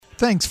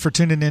Thanks for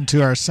tuning in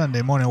to our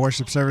Sunday morning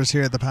worship service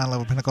here at the Pine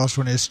Level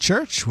Pentecostal United's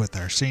Church with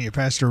our senior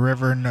pastor,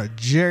 Reverend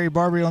Jerry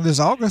Barbee, on this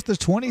August the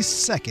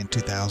 22nd,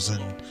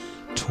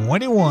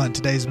 2021.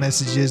 Today's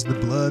message is The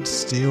Blood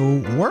Still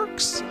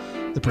Works.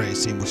 The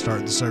praise team will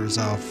start the service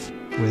off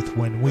with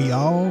When We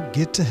All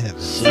Get to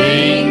Heaven.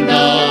 Sing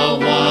the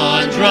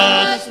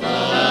wondrous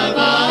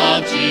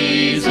love of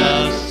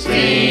Jesus,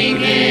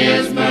 sing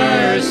His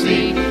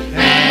mercy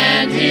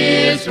and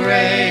His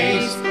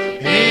grace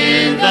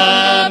in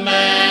the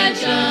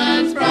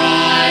mansions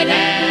bright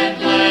and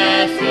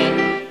blessed.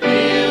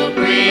 He'll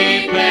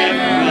prepare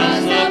for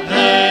us a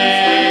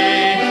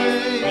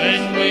place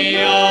when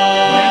we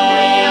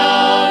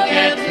all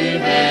get to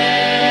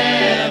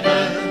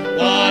heaven.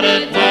 What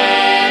a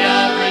day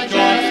of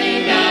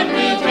rejoicing that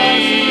will be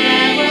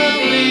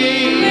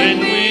when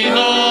we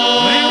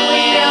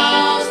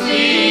all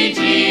see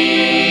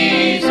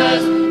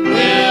Jesus.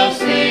 We'll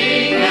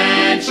sing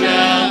and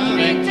shout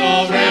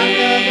victory.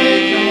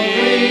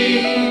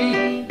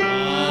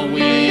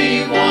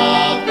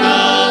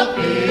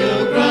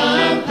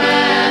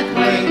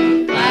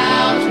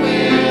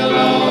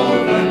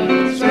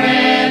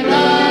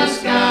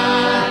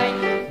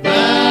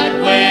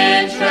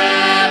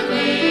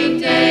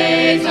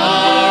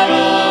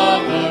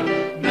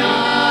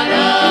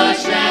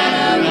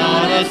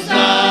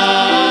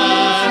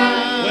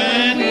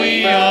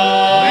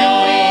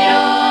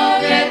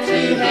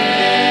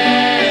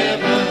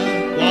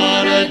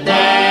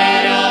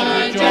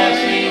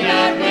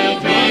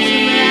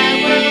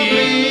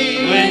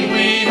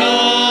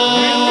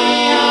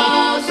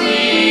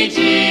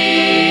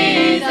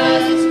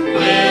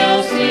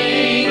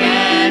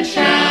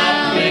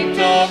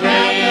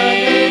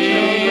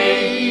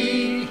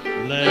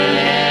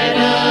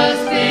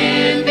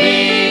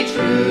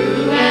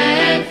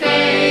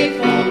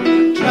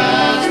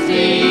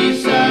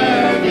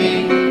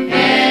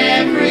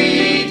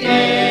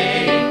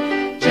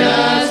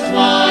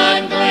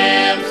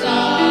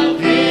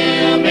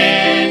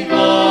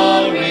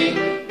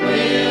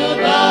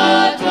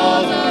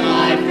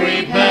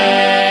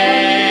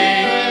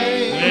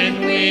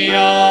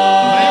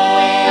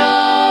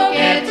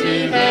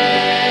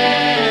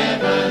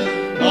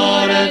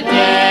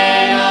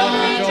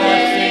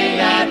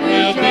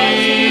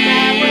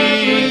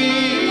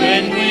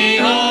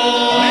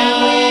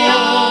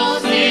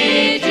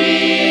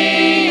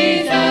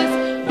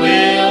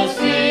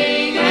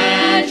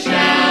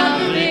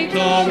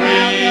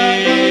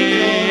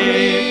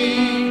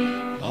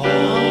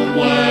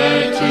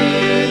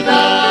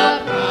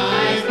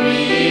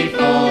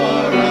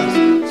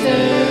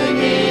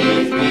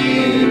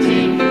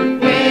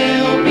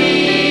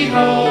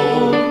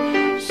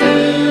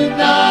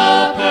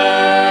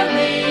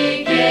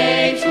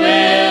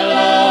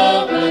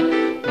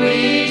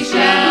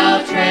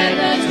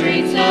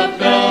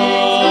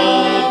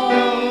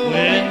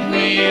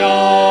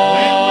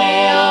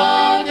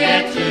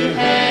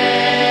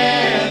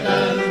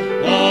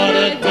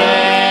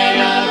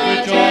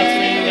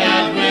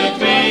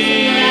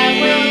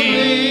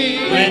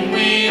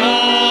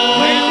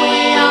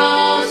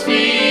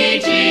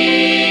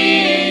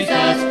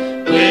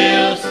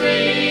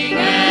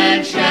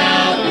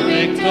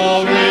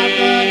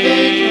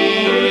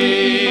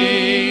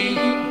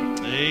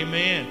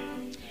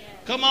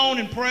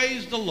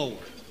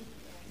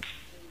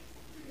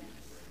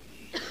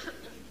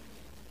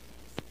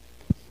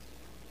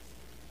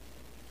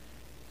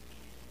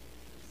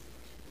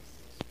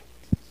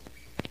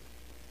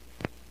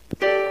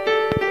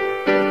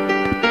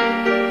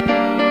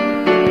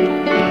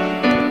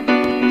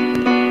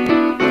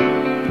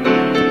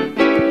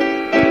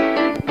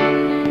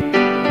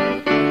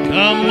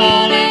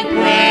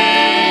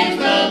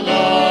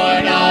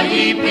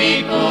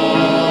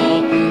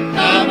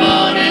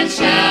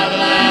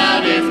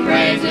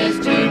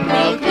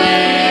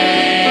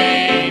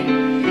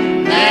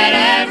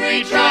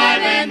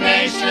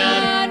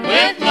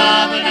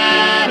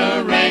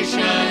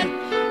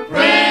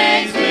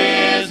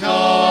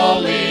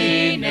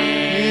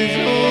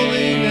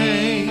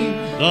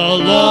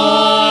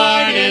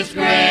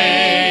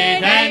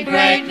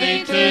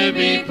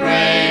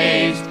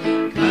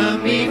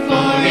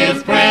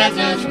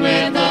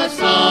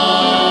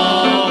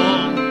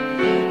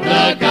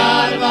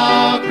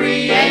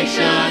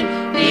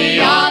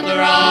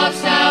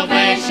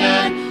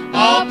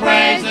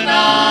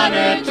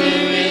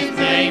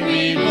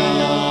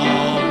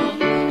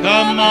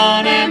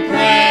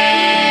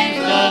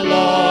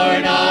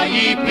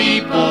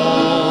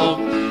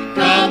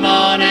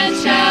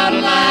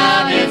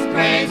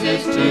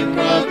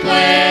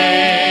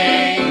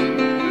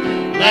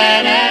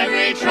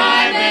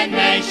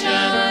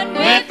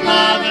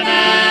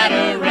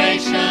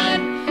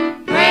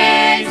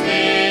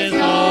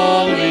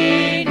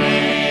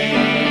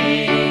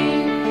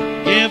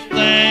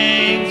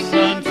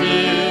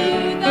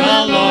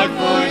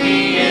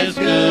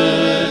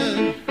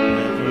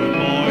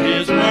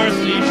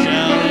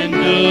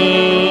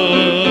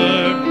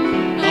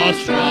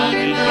 Strong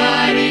and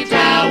mighty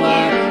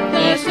tower,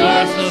 the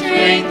source of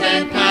strength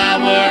and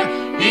power.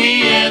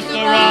 He is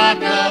the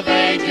rock of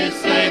ages,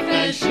 safe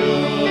and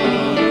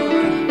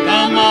sure.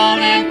 Come on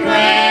and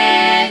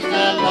praise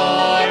the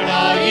Lord,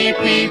 all ye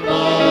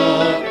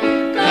people.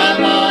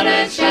 Come on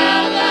and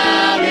shout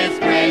loud His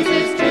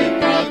praises to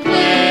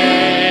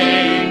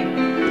proclaim.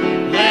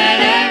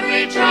 Let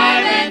every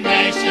tribe and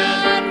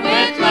nation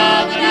with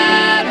love and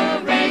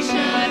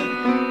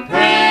adoration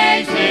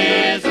praise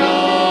His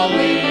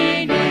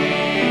holy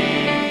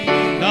name.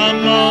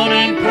 Come on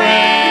and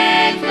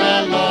praise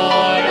the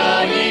Lord,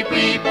 all ye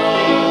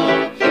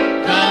people.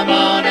 Come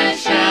on and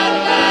shout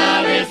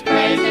aloud His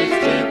praises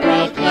to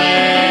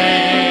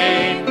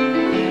proclaim.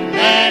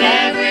 Let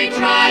every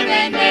tribe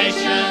and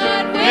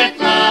nation with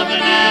love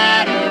and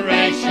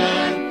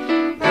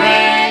adoration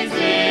praise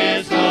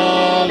His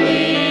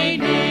holy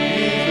name.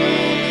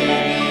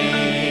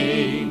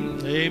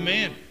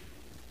 Amen.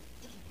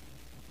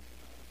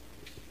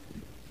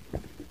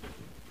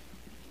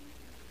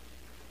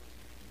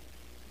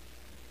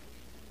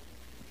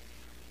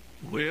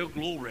 Well,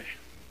 glory.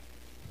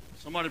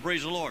 Somebody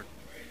praise the Lord.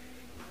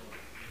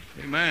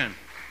 Amen.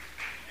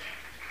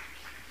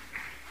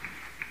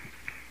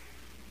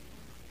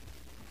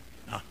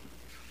 Now,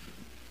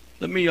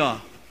 let me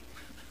have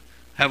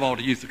all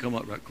the youth to come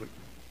up right quick.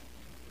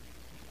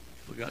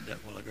 Forgot that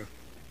while ago.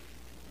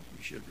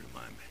 You should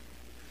remind me.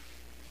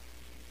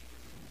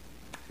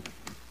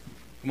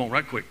 Come on,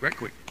 right quick, right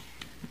quick.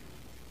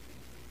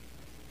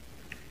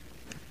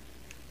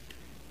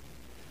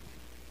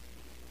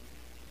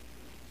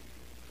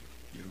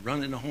 You're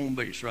running the home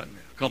base right now.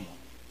 Come on.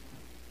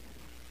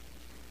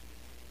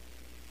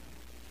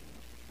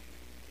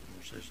 You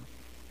want to say something?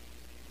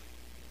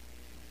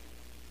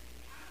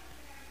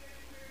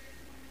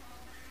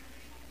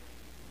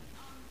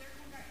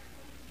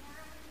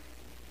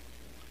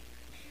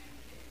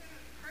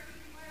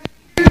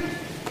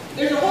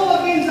 There's a whole lot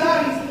of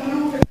anxieties going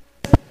on for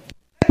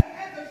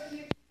at those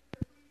kids.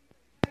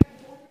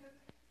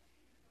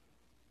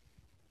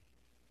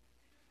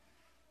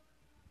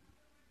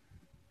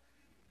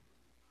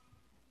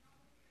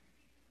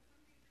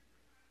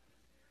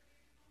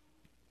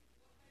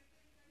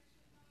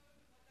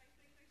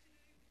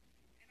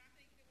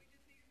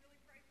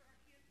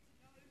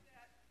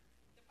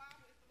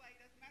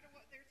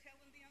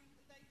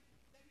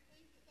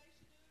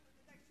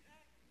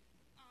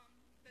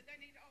 They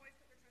need to always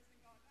put their trust in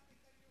God. I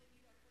think they really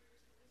need our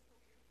prayers for this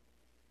school year.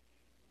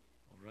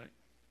 All right.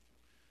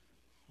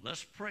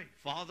 Let's pray.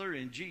 Father,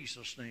 in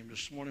Jesus' name,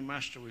 this morning,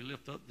 Master, we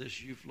lift up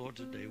this youth, Lord,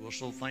 today. We're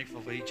so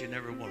thankful for each and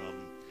every one of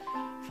them.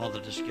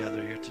 Father, just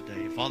gather here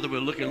today. Father,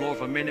 we're looking, Lord,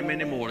 for many,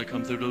 many more to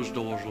come through those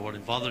doors, Lord.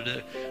 And Father,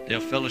 they'll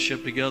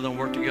fellowship together and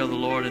work together,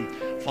 Lord. And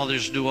Father,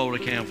 just do all they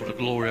can for the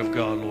glory of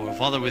God, Lord.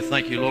 Father, we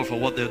thank you, Lord, for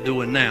what they're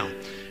doing now.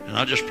 And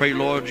I just pray,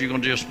 Lord, you're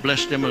going to just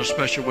bless them in a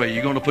special way.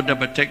 You're going to put that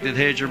protected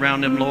hedge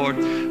around them, Lord.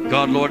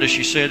 God, Lord, as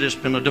she said, it's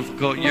been a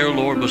difficult year,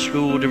 Lord, with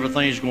school, different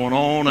things going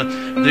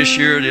on. This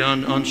year, they're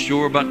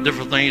unsure about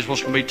different things,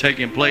 what's going to be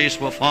taking place.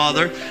 But,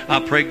 Father, I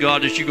pray,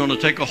 God, that you're going to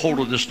take a hold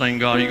of this thing,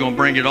 God. You're going to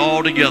bring it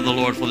all together,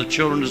 Lord, for the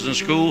children that's in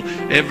school,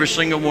 every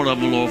single one of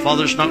them, Lord.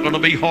 Father, it's not going to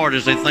be hard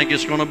as they think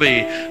it's going to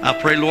be. I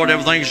pray, Lord,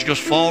 everything's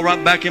just fall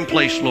right back in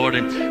place, Lord.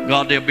 And,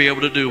 God, they'll be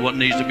able to do what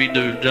needs to be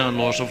done,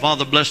 Lord. So,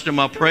 Father, bless them,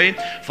 I pray.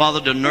 Father,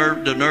 the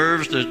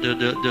nerves,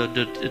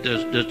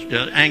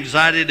 the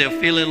anxiety they're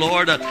feeling,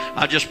 Lord,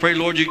 I just pray,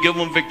 Lord, you give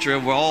them victory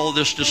over all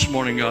this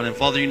morning, God. And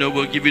Father, you know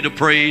we'll give you the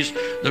praise,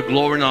 the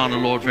glory and honor,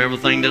 Lord, for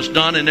everything that's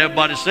done. And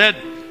everybody said,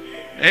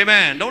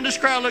 amen. Don't this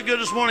crowd look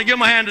good this morning? Give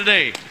them a hand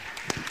today.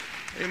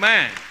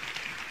 Amen.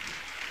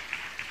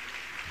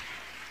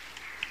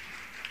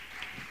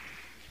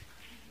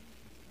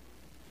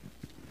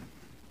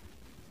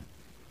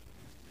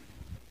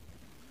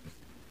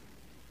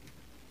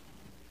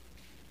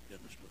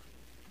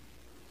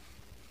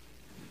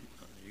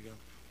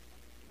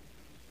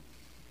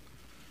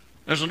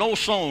 There's an old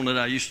song that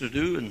I used to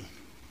do, and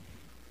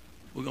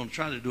we're going to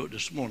try to do it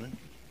this morning.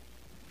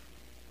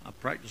 I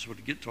practiced with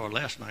the guitar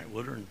last night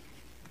with her, and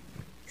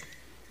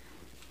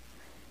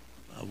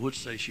I would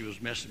say she was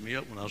messing me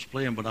up when I was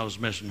playing, but I was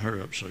messing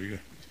her up. So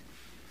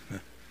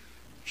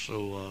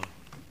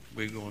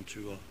we're going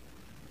to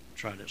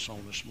try that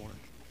song this morning.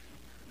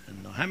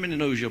 And how many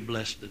knows you're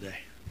blessed today?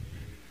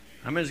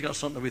 How many's got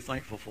something to be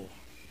thankful for?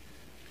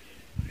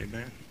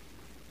 Amen.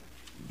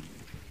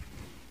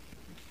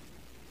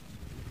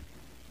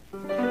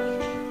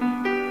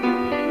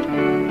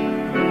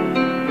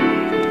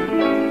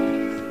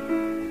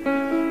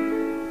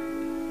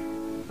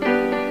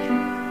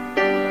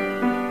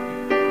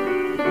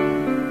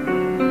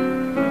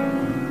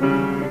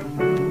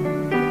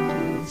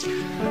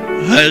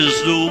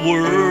 As the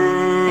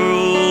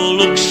world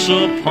looks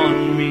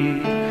upon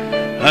me,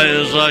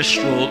 as I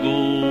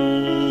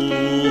struggle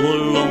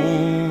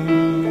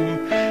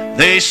alone,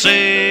 they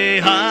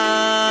say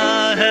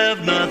I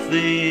have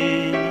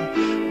nothing,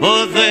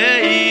 but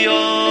they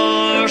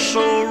are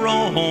so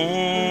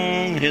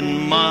wrong.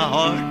 In my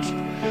heart,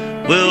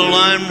 well,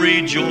 I'm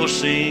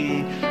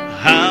rejoicing,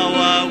 how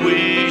I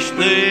wish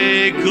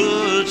they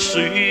could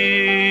see.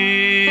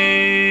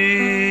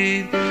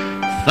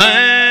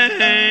 Thank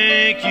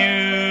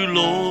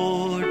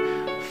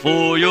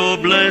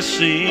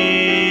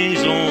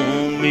blessings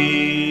on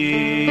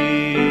me.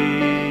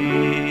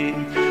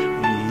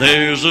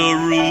 There's a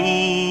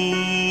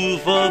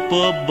roof up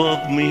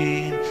above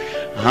me,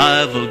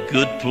 I've a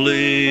good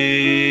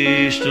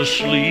place to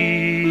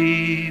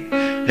sleep.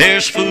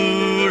 There's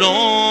food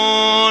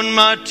on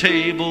my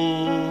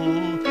table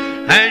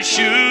and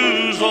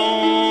shoes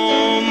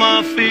on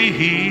my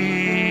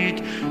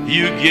feet.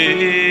 You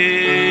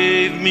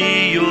gave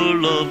me your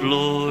love,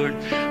 Lord,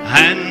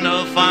 and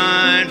a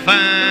fine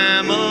family.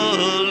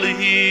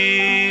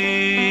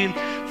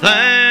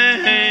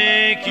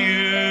 Thank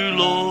you,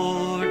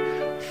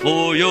 Lord,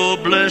 for your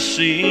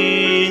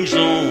blessings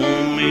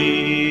on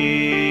me.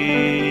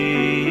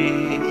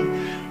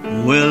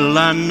 Well,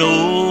 I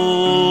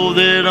know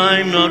that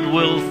I'm not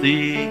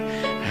wealthy,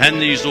 and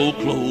these old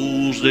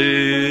clothes,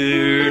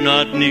 they're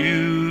not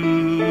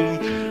new.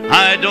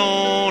 I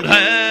don't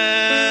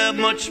have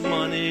much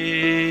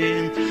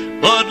money,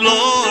 but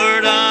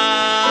Lord,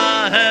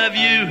 I have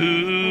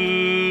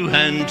you,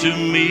 and to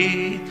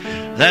me,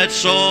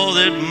 that's all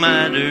that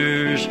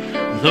matters,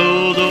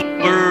 though the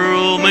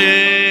world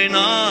may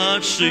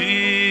not see.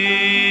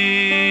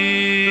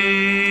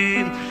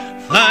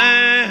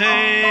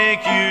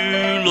 Thank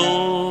you,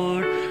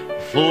 Lord,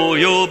 for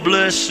your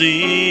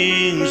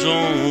blessings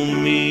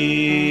on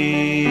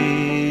me.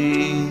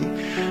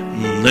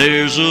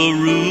 There's a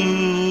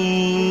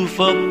roof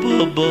up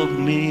above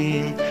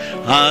me,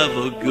 I've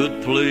a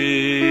good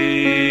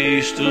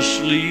place to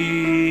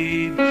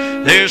sleep.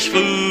 There's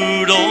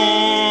food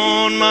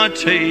on my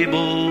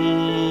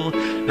table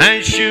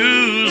and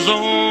shoes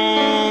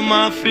on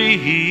my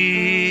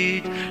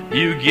feet.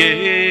 You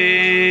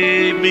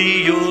gave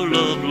me your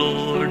love,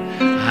 Lord,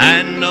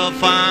 and a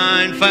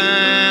fine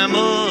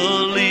family.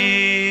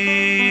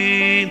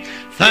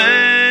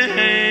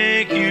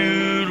 Thank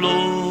you,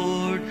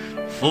 Lord,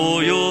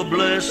 for your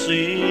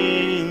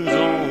blessings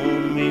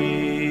on me.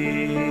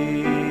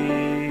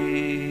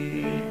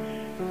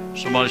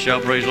 Somebody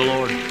shout, praise the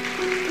Lord.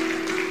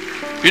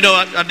 You know,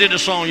 I did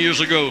this song years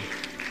ago,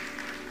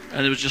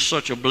 and it was just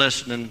such a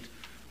blessing. And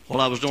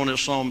while I was doing this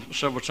song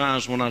several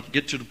times, when I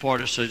get to the part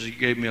that says He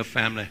gave me a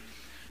family.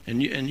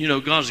 And you know,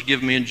 God's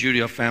given me and Judy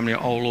a family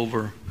all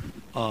over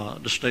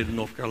the state of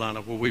North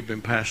Carolina, where we've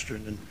been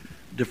pastoring in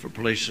different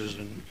places,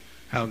 and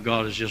how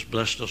God has just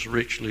blessed us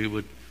richly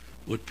with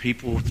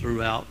people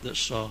throughout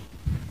that's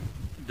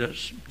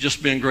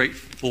just been great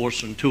for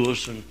us and to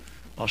us, and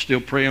are still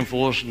praying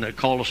for us, and they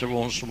call us every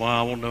once in a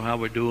while. I want to know how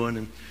we're doing,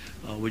 and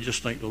we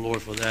just thank the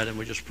Lord for that, and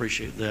we just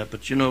appreciate that.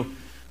 But you know,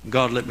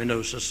 God let me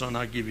know, says, son,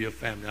 I'll give you a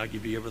family. I'll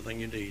give you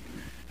everything you need.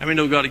 How many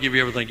know God will give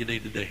you everything you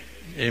need today?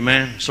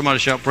 Amen. Somebody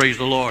shout, praise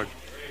the Lord.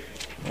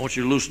 I want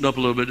you to loosen up a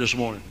little bit this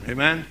morning.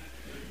 Amen.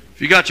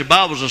 If you got your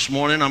Bibles this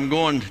morning, I'm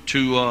going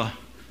to,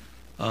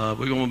 we're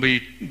going to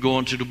be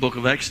going to the book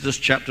of Exodus,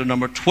 chapter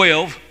number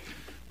 12,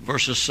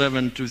 verses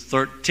 7 to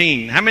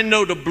 13. How many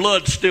know the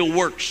blood still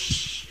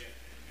works?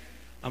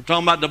 I'm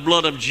talking about the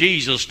blood of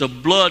Jesus. The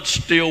blood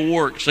still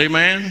works.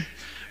 Amen.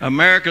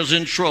 America's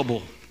in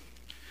trouble.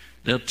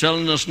 They're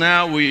telling us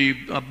now we're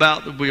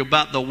about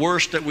the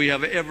worst that we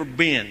have ever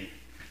been.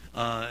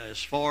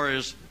 As far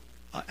as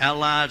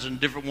allies and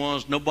different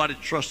ones, nobody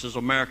trusts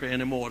America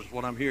anymore. That's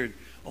what I'm hearing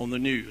on the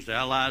news. The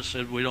allies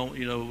said we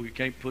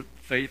can't put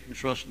faith and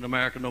trust in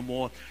America no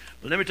more.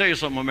 But let me tell you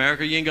something,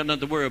 America, you ain't got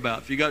nothing to worry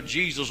about. If you got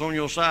Jesus on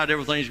your side,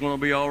 everything's going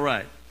to be all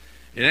right.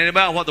 It ain't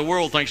about what the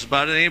world thinks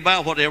about it. It ain't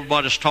about what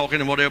everybody's talking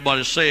and what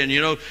everybody's saying,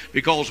 you know,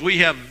 because we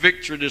have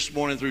victory this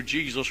morning through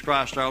Jesus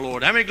Christ our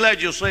Lord. How many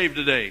glad you're saved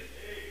today?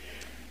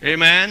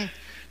 Amen.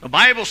 The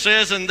Bible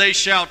says, and they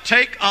shall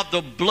take of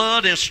the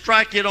blood and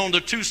strike it on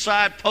the two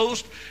side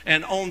posts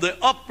and on the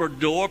upper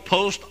door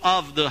post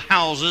of the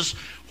houses,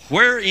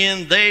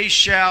 wherein they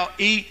shall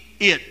eat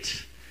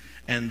it.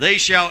 And they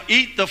shall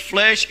eat the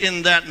flesh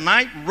in that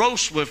night,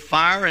 roast with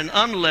fire and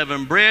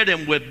unleavened bread,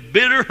 and with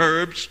bitter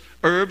herbs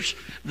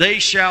they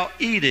shall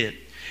eat it.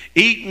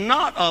 Eat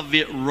not of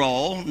it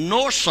raw,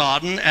 nor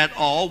sodden at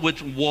all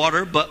with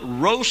water, but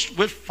roast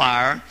with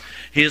fire,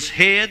 his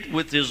head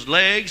with his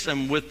legs,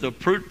 and with the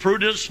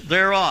prudence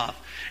thereof.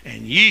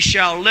 And ye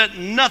shall let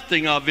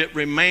nothing of it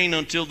remain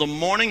until the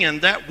morning, and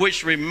that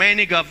which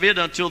remaining of it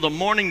until the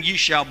morning ye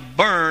shall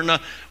burn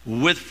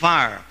with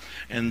fire.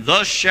 And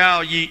thus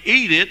shall ye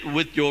eat it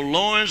with your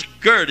loins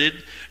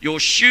girded, your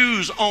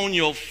shoes on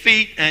your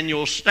feet, and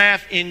your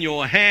staff in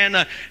your hand,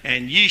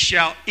 and ye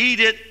shall eat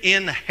it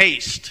in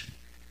haste.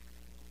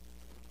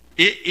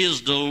 It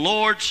is the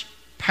Lord's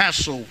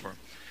Passover.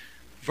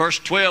 Verse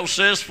 12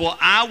 says, for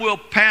I will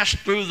pass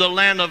through the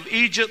land of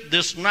Egypt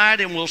this night,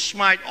 and will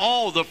smite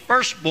all the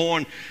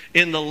firstborn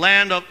in the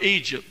land of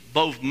Egypt,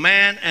 both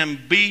man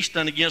and beast,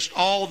 and against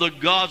all the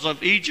gods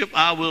of Egypt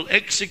I will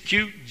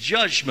execute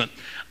judgment.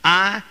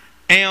 I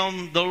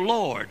am the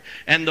Lord.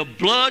 And the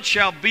blood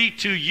shall be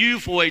to you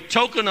for a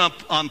token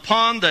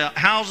upon the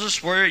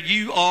houses where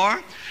you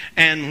are.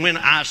 And when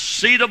I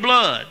see the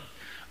blood,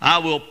 I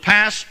will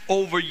pass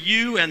over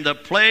you, and the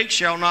plague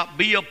shall not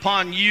be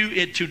upon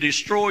you to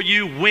destroy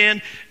you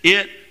when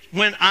it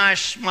when I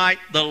smite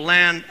the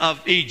land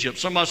of Egypt.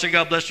 Somebody say,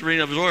 God bless the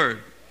reading of his word.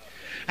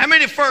 How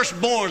many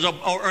firstborns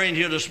are in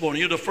here this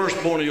morning? You're the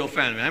firstborn of your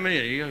family. How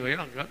many?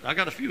 Yeah, I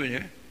got a few in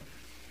here.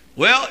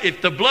 Well,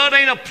 if the blood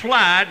ain't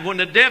applied when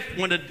the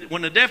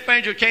death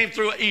angel came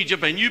through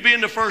Egypt, and you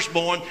being the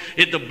firstborn,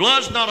 if the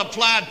blood's not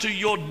applied to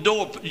your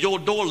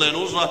door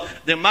lintels,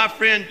 then my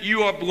friend,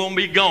 you are going to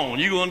be gone.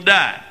 You're going to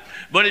die.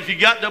 But if you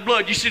got the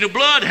blood, you see, the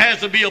blood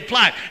has to be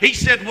applied. He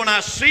said, when I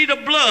see the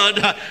blood,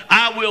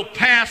 I will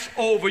pass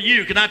over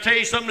you. Can I tell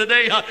you something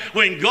today?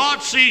 When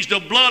God sees the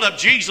blood of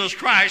Jesus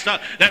Christ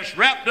that's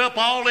wrapped up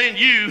all in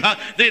you,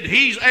 then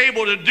he's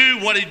able to do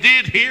what he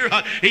did here.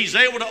 He's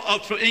able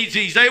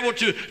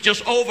to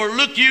just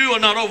overlook you, or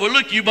not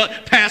overlook you,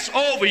 but pass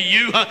over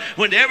you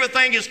when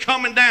everything is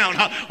coming down.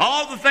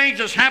 All the things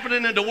that's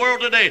happening in the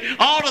world today,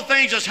 all the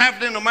things that's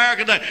happening in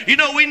America today. You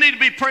know, we need to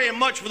be praying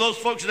much for those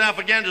folks in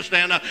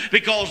Afghanistan,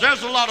 because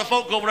there's a lot of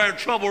folk over there in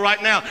trouble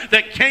right now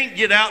that can't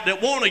get out,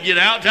 that want to get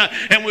out,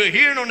 and we're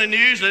hearing on the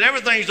news that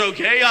everything's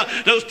okay.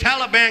 Those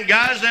Taliban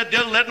guys that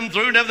they'll let them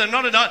through and everything,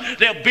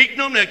 they're beating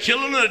them, they're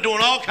killing them, they're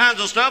doing all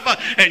kinds of stuff,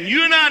 and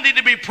you and I need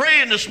to be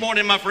praying this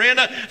morning, my friend,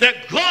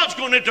 that God's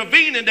going to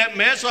intervene in that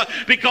mess,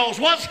 because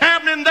what's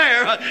happening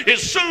there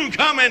is soon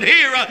coming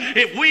here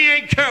if we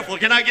ain't careful.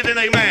 Can I get an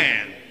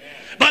amen?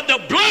 But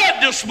the blood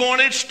this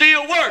morning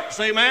still works,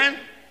 amen?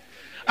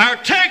 Our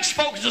text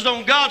focuses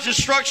on God's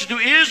instruction to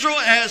Israel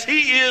as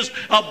he is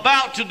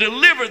about to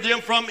deliver them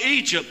from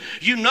Egypt.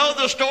 You know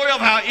the story of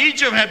how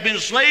Egypt had been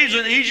slaves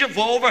in Egypt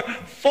for over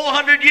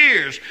 400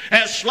 years.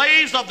 As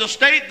slaves of the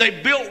state,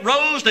 they built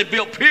roads, they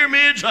built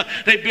pyramids,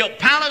 they built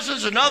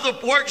palaces and other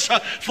works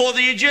for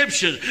the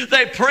Egyptians.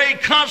 They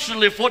prayed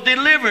constantly for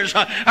deliverance.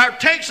 Our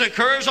text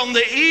occurs on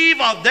the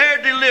eve of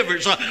their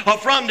deliverance,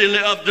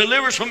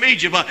 deliverance from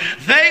Egypt.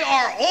 They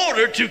are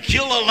ordered to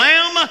kill a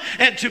lamb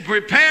and to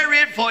prepare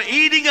it for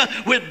eating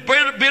with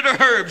bitter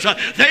herbs.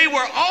 They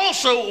were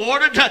also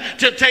ordered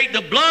to take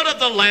the blood of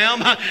the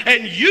lamb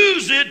and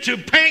use it to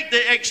paint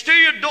the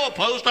exterior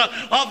doorpost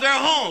of their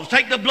homes.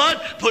 Take the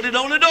blood, put it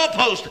on the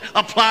doorpost,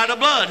 apply the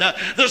blood.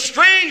 The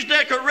strange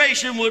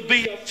decoration would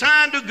be a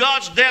sign to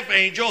God's death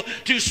angel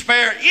to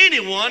spare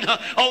anyone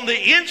on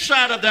the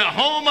inside of their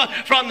home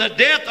from the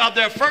death of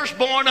their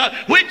firstborn,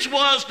 which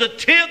was the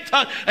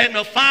 10th and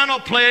the final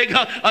plague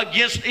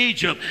against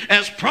Egypt.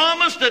 As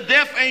promised, the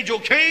death angel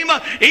came.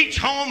 Each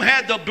home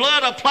had the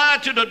blood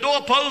applied to the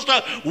doorpost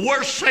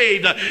were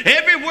saved.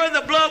 Everywhere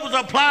the blood was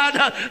applied,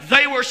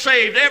 they were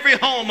saved. Every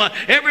home,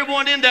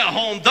 everyone in that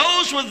home.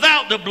 Those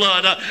without the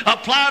blood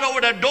applied over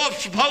their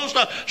doorpost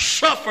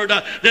suffered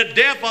the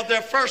death of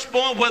their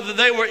firstborn, whether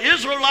they were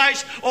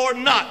Israelites or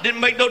not. Didn't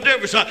make no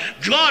difference.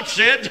 God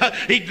said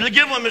he'd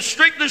give them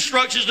strict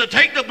instructions to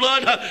take the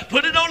blood,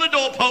 put it on the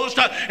doorpost,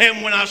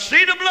 and when I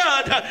see the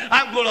blood,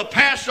 I'm going to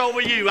pass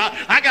over you.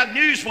 I got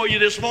news for you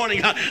this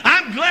morning.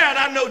 I'm glad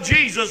I know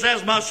Jesus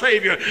as my Savior.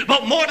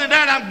 But more than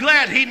that, I'm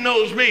glad he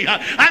knows me.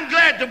 I'm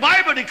glad the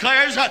Bible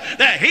declares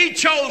that he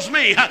chose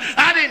me.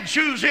 I didn't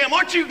choose him.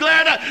 Aren't you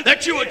glad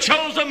that you were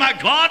chosen by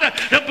God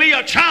to be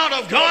a child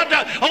of God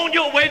on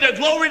your way to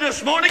glory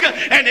this morning?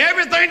 And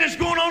everything that's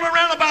going on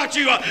around about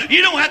you,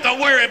 you don't have to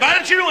worry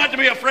about it. You don't have to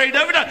be afraid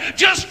of it.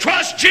 Just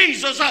trust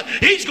Jesus.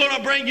 He's going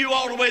to bring you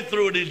all the way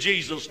through it in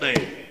Jesus'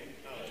 name.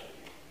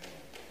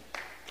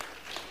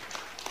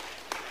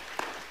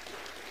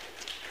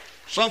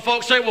 Some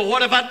folks say, well,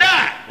 what if I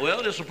die?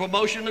 Well, it's a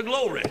promotion to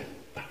glory.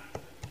 Amen.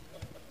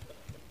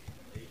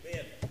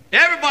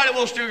 Everybody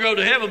wants to go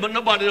to heaven, but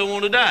nobody don't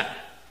want to die.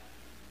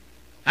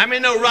 How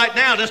many know right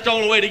now that's the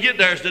only way to get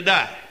there is to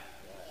die?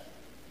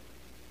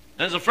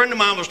 As a friend of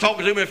mine was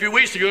talking to me a few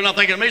weeks ago, and I'm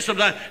thinking of me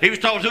sometimes, he was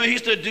talking to me, he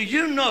said, do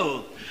you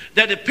know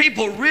that if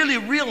people really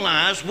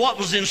realize what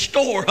was in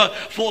store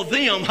for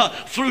them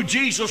through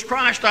Jesus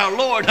Christ our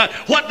Lord,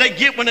 what they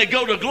get when they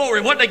go to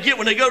glory, what they get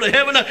when they go to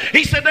heaven,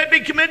 he said they'd be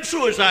committing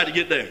suicide to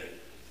get there.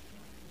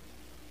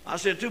 I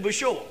said, to be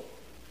sure.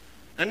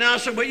 And now I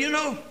said, well, you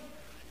know,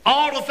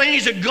 all the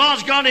things that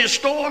God's got in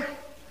store,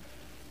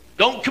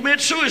 don't commit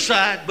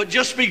suicide, but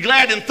just be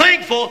glad and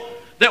thankful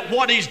that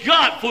what he's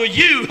got for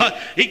you,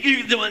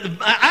 the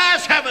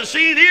eyes haven't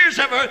seen, ears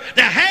haven't heard,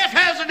 the half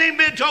hasn't even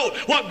been told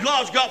what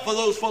God's got for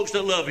those folks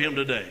that love him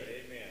today.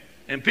 Amen.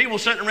 And people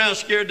sitting around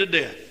scared to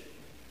death.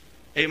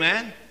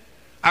 Amen.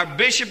 Our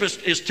bishop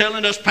is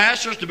telling us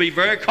pastors to be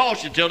very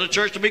cautious. Tell the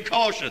church to be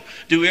cautious.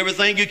 Do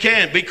everything you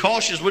can. Be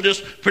cautious with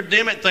this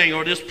pandemic thing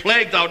or this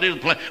plague.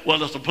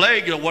 Well, it's a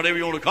plague or whatever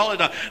you want to call it.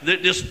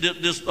 This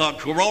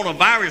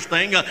coronavirus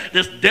thing,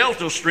 this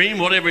Delta stream,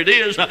 whatever it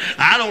is.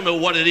 I don't know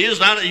what it is,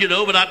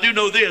 but I do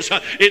know this.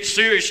 It's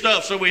serious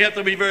stuff, so we have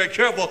to be very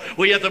careful.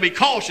 We have to be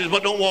cautious,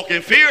 but don't walk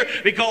in fear,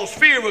 because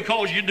fear will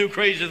cause you to do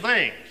crazy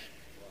things.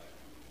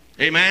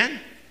 Amen.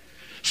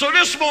 So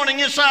this morning,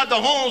 inside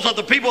the homes of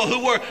the people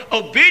who were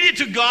obedient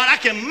to God, I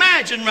can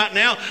imagine right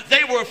now,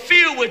 they were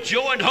filled with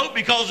joy and hope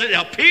because it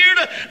appeared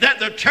that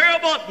the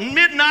terrible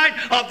midnight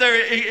of their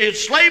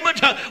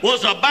enslavement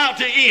was about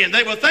to end.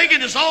 They were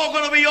thinking it's all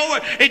going to be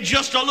over in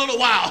just a little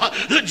while.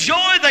 The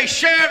joy they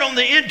shared on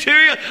the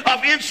interior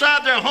of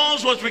inside their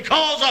homes was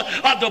because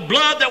of the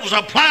blood that was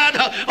applied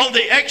on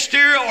the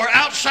exterior or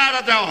outside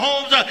of their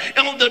homes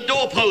on the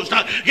doorpost.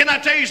 Can I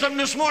tell you something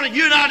this morning?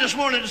 You and I this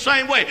morning the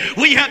same way.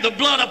 We have the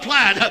blood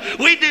applied.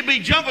 We need to be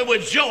jumping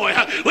with joy.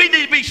 We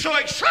need to be so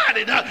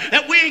excited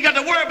that we ain't got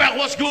to worry about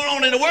what's going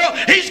on in the world.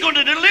 He's going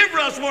to deliver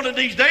us one of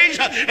these days,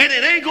 and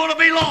it ain't going to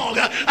be long.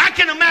 I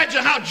can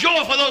imagine how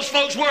joyful those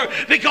folks were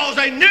because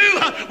they knew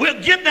we're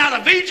getting out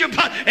of Egypt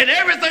and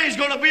everything's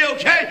going to be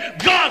okay.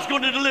 God's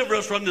going to deliver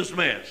us from this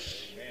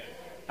mess.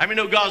 How many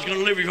know God's going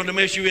to deliver you from the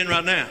mess you're in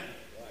right now?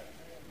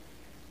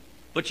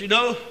 But you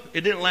know,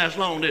 it didn't last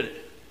long, did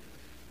it?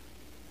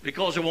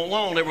 Because it wasn't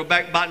long, they were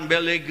backbiting,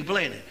 belly aching,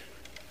 complaining.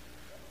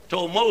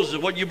 Told Moses,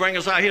 what you bring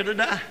us out here to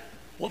die?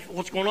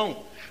 What's going on?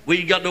 We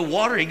ain't got no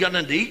water, ain't got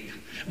nothing to eat.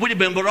 We'd have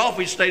been put off,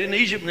 we stayed in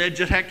Egypt and they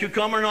just had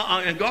cucumber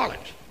and garlic.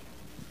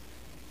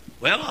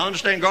 Well, I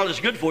understand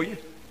garlic's good for you.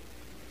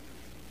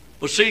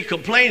 But see,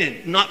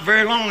 complaining, not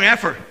very long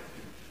after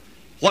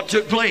what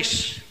took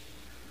place.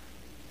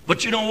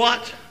 But you know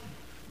what?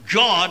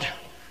 God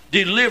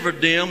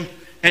delivered them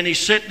and he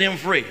set them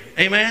free.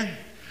 Amen?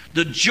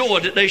 The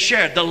joy that they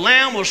shared. The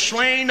lamb was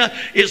slain.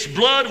 Its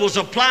blood was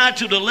applied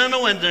to the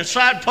lintel and the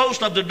side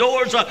post of the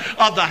doors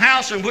of the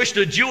house in which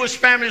the Jewish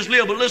families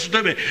lived. But listen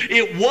to me.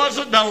 It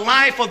wasn't the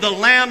life of the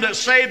lamb that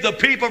saved the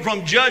people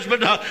from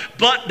judgment,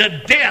 but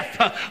the death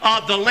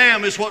of the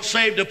lamb is what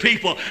saved the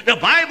people. The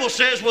Bible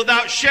says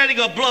without shedding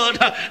of blood,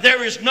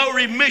 there is no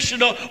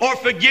remission or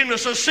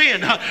forgiveness of sin.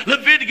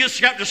 Leviticus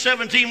chapter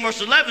 17 verse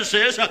 11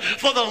 says,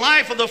 for the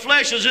life of the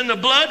flesh is in the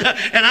blood,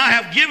 and I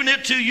have given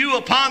it to you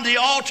upon the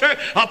altar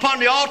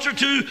to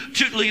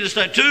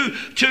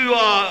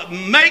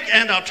make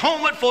an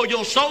atonement for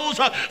your souls,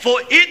 for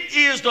it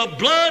is the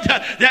blood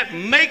that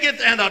maketh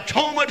an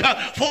atonement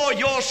for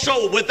your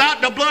soul.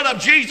 Without the blood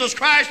of Jesus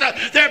Christ,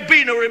 there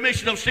be no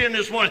remission of sin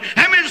this morning.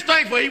 How many is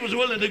thankful he was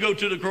willing to go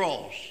to the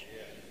cross?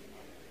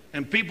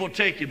 And people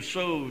take him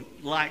so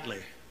lightly,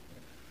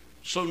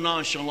 so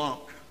nonchalant.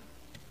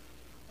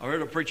 I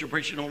heard a preacher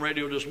preaching on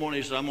radio this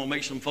morning. He said, I'm going to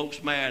make some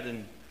folks mad.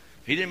 And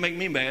he didn't make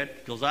me mad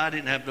because I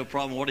didn't have no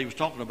problem with what he was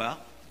talking about.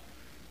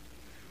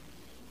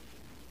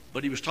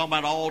 But he was talking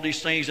about all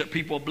these things that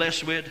people are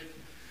blessed with,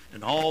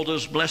 and all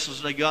those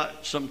blessings they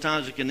got,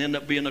 sometimes it can end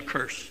up being a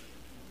curse.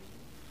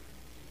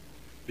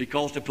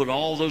 Because they put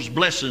all those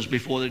blessings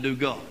before they do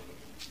God.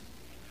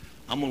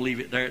 I'm going to leave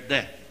it there at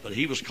that. But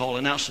he was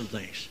calling out some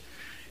things.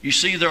 You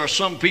see, there are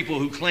some people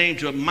who claim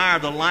to admire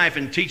the life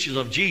and teachings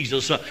of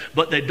Jesus,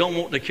 but they don't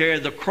want to carry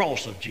the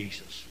cross of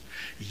Jesus.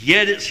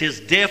 Yet it's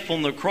his death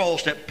on the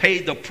cross that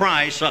paid the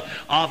price of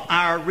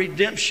our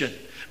redemption.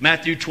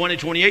 Matthew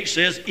 20:28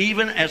 says,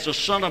 even as the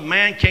Son of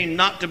Man came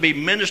not to be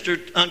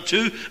ministered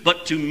unto,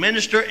 but to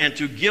minister and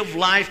to give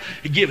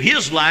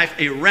his life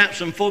a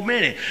ransom for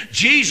many.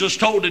 Jesus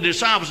told the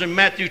disciples in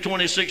Matthew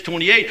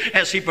 26:28,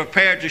 as he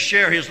prepared to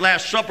share his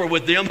last supper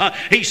with them,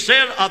 he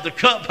said of the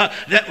cup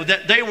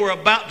that they were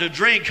about to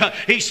drink,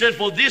 he said,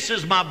 for this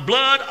is my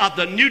blood of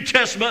the New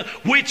Testament,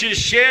 which is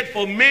shed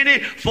for many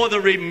for the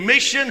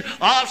remission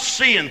of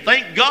sin.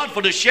 Thank God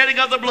for the shedding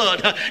of the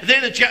blood.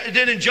 Then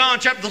in John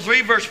chapter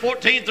 3 verse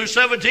 14 through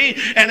 17,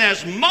 and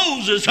as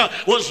Moses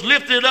was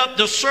lifted up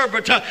the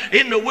serpent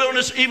in the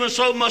wilderness, even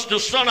so must the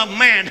Son of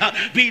Man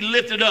be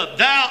lifted up.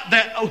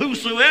 That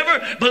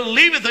whosoever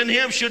believeth in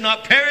him should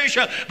not perish,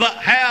 but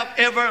have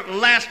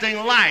everlasting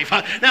life.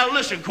 Now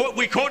listen,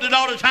 we quote it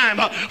all the time.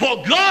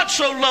 For God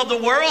so loved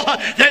the world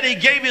that he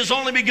gave his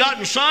only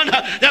begotten Son,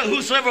 that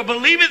whosoever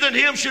believeth in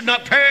him should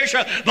not perish,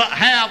 but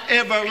have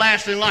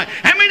everlasting life.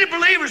 How many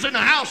believers in the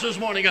house this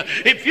morning?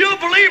 If you're a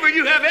believer,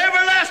 you have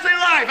everlasting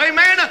life.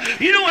 Amen.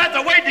 You don't have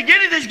to wait to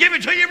get it. He's giving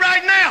it to you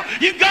right now.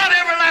 You've got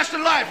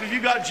everlasting life if you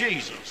got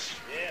Jesus.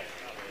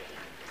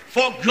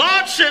 For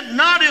God sent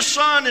not his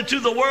Son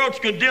into the world to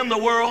condemn the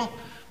world,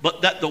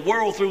 but that the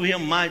world through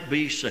him might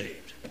be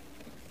saved.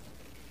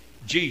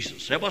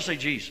 Jesus. Everybody say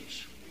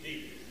Jesus.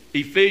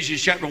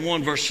 Ephesians chapter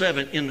 1 verse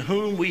 7, in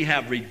whom we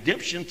have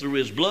redemption through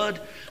his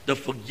blood, the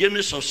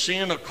forgiveness of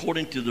sin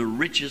according to the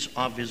riches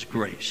of his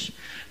grace.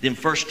 Then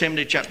 1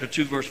 Timothy chapter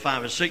 2 verse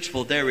 5 and 6,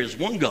 for there is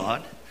one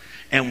God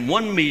and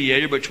one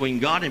mediator between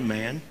God and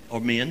man,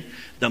 or men,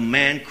 the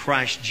man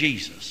Christ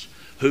Jesus,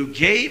 who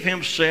gave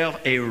himself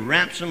a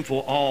ransom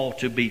for all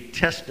to be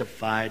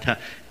testified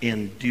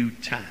in due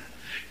time.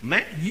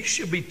 Man, you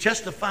should be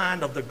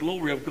testifying of the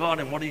glory of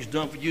God and what he's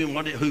done for you and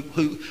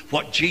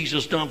what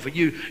Jesus done for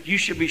you. You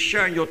should be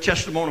sharing your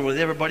testimony with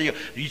everybody else.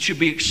 You should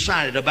be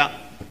excited about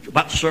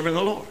serving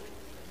the Lord.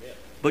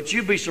 But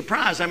you'd be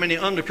surprised how many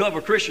undercover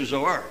Christians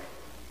there are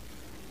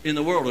in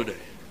the world today.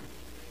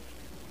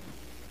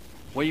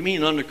 What do you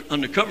mean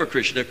undercover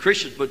Christians? They're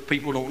Christians, but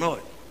people don't know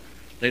it.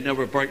 They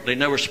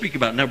never speak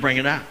about it, never bring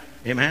it out.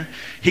 Amen.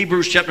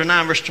 Hebrews chapter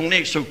 9 verse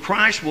 28. So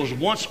Christ was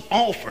once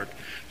offered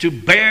to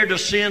bear the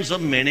sins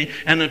of many,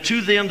 and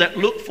unto them that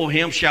look for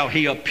him shall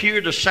he appear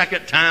the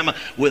second time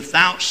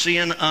without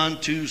sin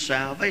unto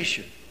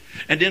salvation.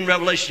 And then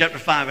Revelation chapter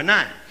 5 and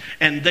 9.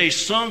 And they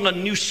sung a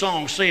new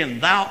song, saying,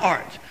 Thou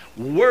art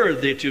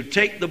worthy to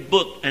take the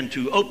book and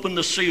to open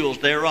the seals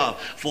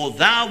thereof. For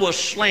thou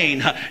wast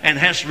slain and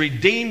hast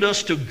redeemed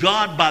us to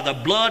God by the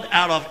blood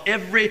out of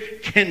every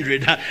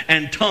kindred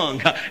and tongue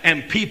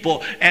and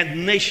people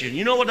and nation.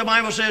 You know what the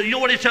Bible says? You know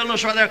what he's telling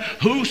us right there?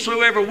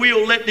 Whosoever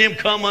will, let them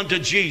come unto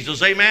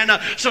Jesus. Amen.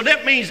 So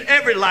that means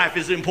every life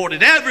is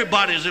important.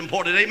 Everybody is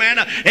important. Amen.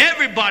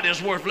 Everybody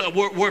is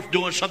worth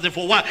doing something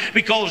for. Why?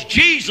 Because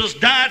Jesus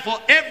died for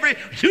every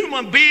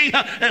human being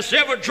that's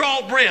ever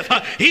drawn breath.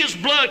 His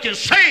blood can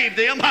save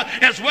them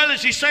as well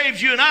as he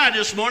saves you and I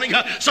this morning.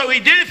 So he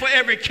did it for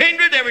every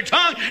kindred, every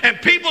tongue,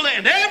 and people,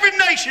 and every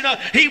nation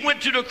he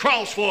went to the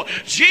cross for.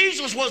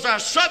 Jesus was our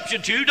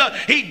substitute.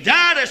 He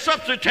died a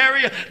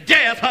substitutionary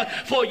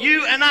death for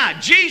you and I.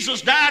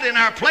 Jesus died in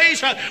our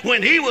place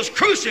when he was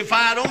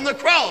crucified on the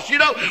cross. You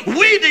know,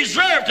 we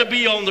deserve to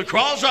be on the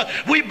cross.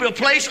 We were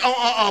placed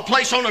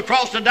on the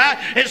cross to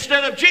die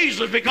instead of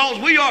Jesus, because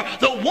we are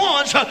the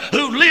ones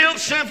who live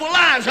sinful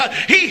lives.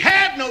 He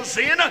had no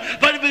sin,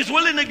 but he was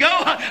willing to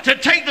go to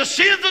take the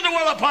sins of the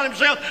world upon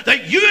himself,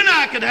 that you and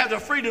I could have the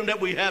freedom that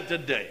we have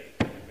today.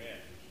 Amen.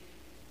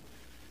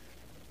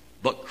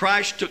 But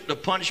Christ took the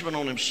punishment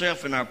on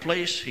himself in our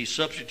place. He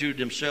substituted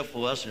himself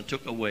for us and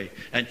took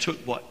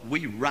what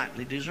we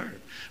rightly deserve.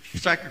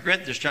 2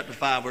 Corinthians chapter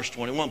 5 verse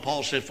 21,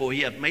 Paul said, For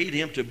he hath made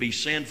him to be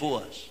sin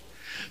for us,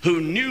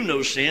 who knew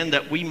no sin,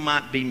 that we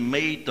might be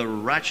made the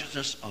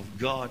righteousness of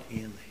God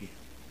in him.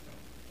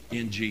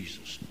 In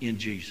Jesus. In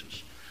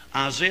Jesus.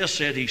 Isaiah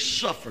said he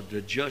suffered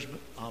the judgment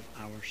of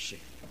our sin.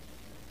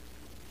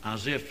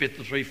 Isaiah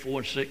 53,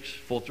 4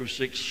 through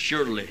 6.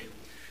 Surely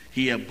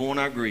he hath borne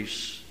our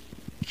griefs,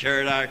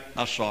 carried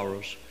our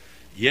sorrows.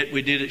 Yet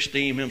we did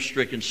esteem him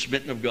stricken,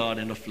 smitten of God,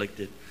 and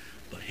afflicted.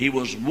 But he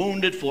was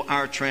wounded for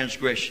our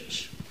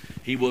transgressions.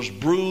 He was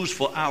bruised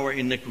for our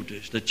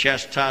iniquities. The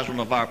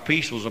chastisement of our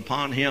peace was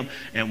upon him,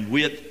 and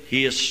with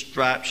his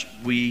stripes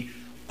we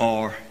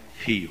are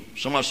healed.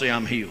 Somebody say,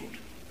 I'm healed.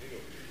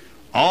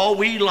 All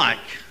we like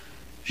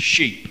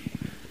sheep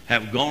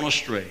have gone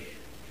astray.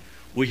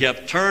 We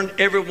have turned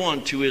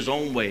everyone to his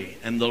own way,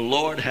 and the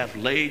Lord hath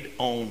laid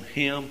on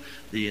him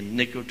the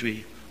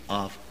iniquity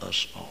of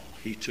us all.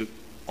 He took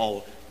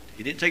all.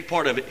 He didn't take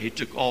part of it. He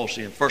took all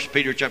sin. 1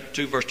 Peter chapter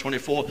 2 verse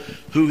 24,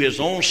 who his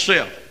own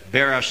self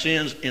bare our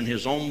sins in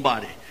his own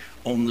body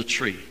on the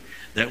tree,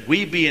 that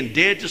we being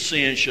dead to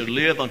sin should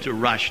live unto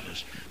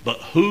righteousness, but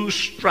whose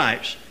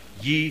stripes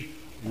ye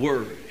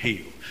were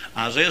healed.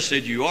 Isaiah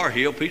said you are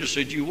healed. Peter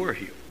said you were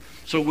healed.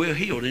 So we're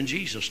healed in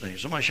Jesus' name.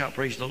 Somebody shout,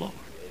 praise the Lord.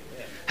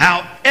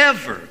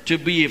 However, to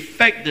be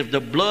effective, the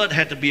blood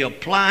had to be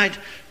applied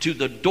to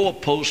the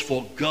doorpost,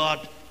 for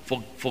God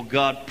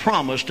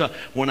promised,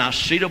 when I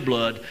see the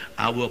blood,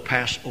 I will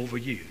pass over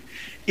you.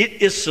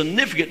 It is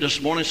significant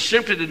this morning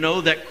simply to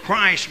know that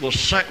Christ was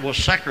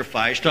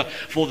sacrificed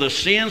for the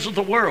sins of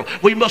the world.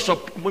 We must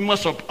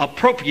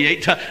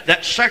appropriate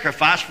that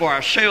sacrifice for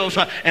ourselves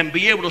and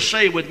be able to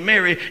say with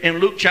Mary in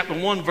Luke chapter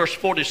 1 verse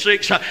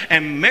 46,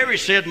 and Mary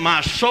said, my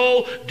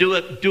soul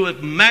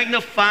doeth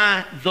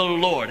magnify the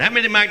Lord. How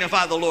many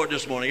magnify the Lord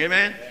this morning?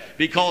 Amen?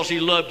 Because he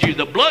loved you.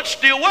 The blood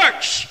still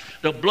works.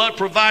 The blood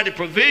provided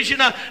provision.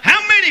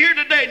 How many here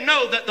today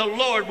know that the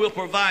Lord will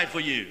provide for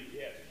you?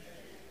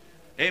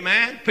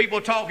 Amen.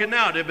 People talking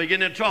now, they're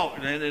beginning to talk.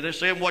 And they're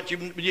saying what you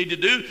need to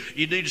do,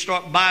 you need to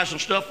start buying some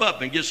stuff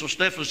up and get some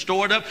stuff and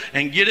store it up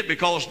and get it,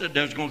 because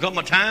there's going to come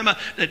a time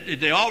that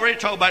they already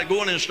talk about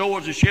going in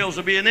stores, the shelves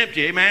are being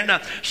empty.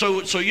 Amen.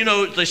 So you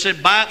know, they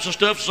said buy up some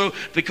stuff so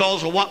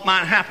because of what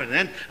might happen.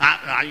 And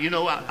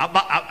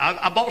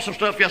I bought some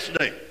stuff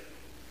yesterday.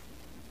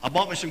 I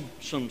bought me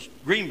some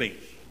green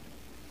beans.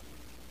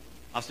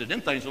 I said,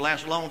 them things will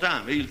last a long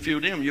time. Eat a few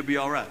of them, you'll be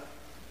all right.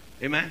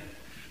 Amen.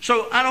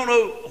 So I don't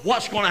know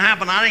what's going to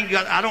happen.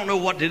 I don't know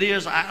what it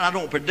is. I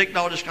don't predict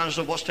all this kind of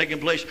stuff, what's taking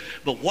place.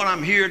 But what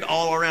I'm hearing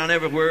all around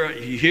everywhere,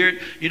 you hear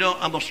it. You know,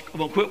 I'm going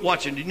to quit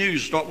watching the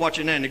news and start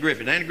watching Andy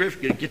Griffith. Andy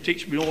Griffith can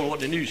teach me more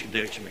what the news can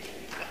teach me.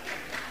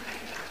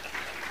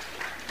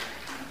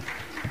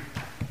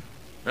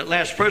 That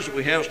last president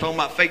we had was talking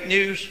about fake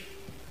news.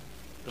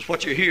 That's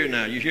what you're hearing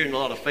now. You're hearing a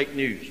lot of fake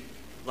news,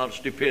 a lot of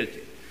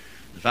stupidity.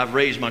 If I've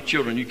raised my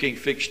children, you can't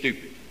fix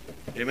stupid.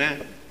 Amen?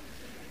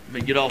 Let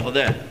me get off of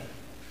that.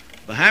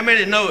 But how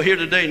many here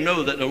today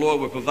know that the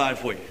Lord will provide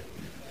for you?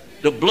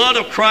 The blood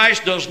of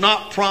Christ does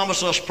not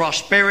promise us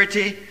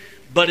prosperity,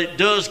 but it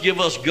does give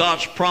us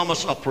God's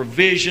promise of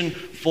provision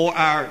for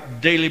our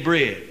daily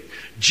bread.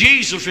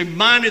 Jesus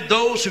reminded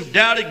those who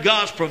doubted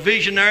God's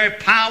provisionary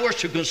powers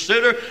to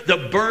consider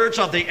the birds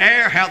of the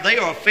air, how they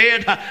are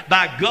fed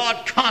by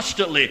God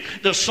constantly.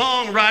 The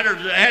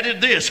songwriter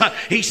added this.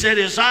 He said,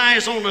 his eye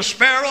is on the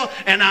sparrow,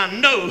 and I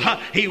know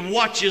he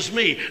watches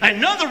me.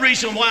 Another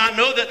reason why I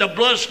know that the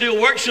blood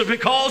still works is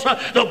because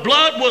the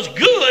blood was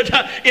good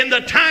in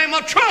the time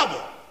of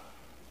trouble.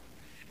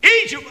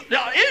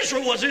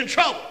 Israel was in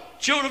trouble.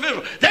 Children of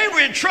Israel, they were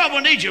in trouble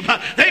in Egypt.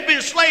 They've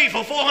been slaves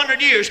for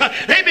 400 years.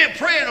 They've been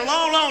praying a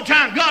long, long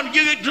time. God,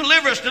 you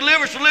deliver us,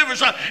 deliver us, deliver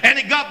us. And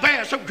it got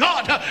bad. So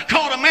God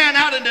called a man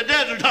out in the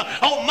desert,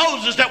 old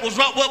Moses, that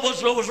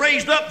was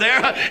raised up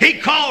there. He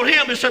called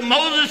him and said,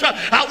 Moses,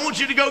 I want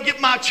you to go get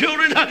my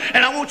children,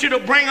 and I want you to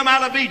bring them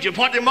out of Egypt.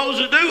 What did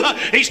Moses do?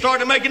 He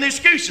started making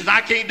excuses.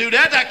 I can't do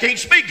that. I can't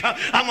speak.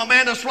 I'm a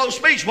man of slow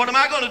speech. What am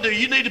I going to do?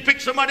 You need to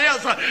pick somebody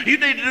else. You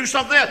need to do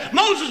something else.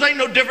 Moses ain't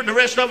no different than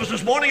the rest of us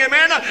this morning,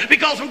 amen?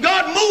 Because when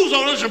God moves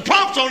on us and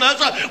prompts on us,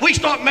 we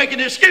start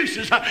making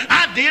excuses.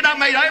 I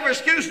made every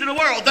excuse in the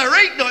world. There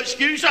ain't no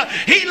excuse.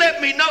 He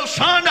let me know,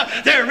 son,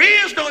 there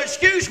is no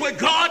excuse with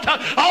God.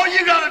 All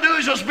you got to do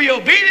is just be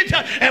obedient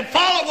and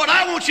follow what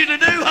I want you to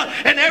do,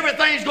 and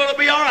everything's going to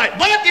be all right.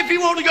 But if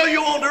you want to go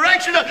your own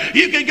direction,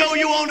 you can go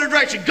your own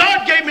direction.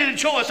 God gave me the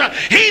choice.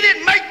 He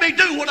didn't make me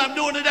do what I'm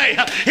doing today.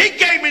 He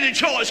gave me the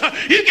choice.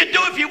 You can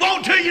do it if you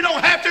want to. You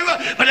don't have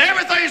to. But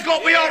everything's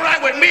going to be all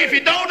right with me if you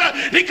don't.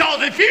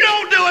 Because if you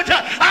don't do it,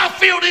 I'll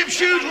fill them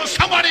shoes with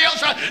somebody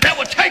else that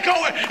will take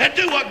over and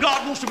do what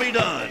God wants to be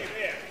done.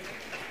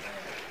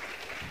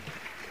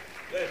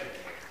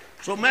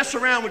 So mess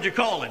around with your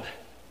calling.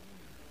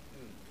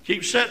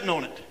 Keep sitting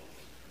on it.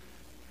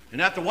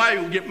 And after a while,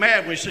 you'll get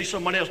mad when you see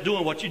somebody else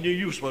doing what you knew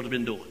you were supposed to have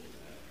been doing.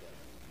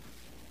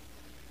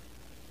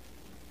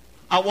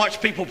 I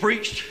watched people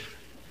preach.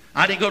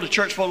 I didn't go to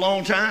church for a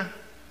long time.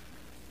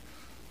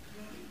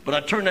 But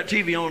I'd turn that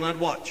TV on and I'd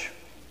watch.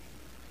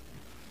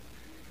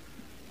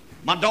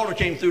 My daughter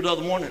came through the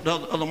other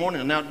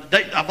morning. Now,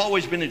 I've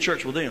always been in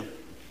church with them.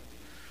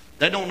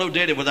 They don't know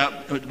Daddy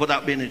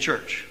without being in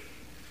church.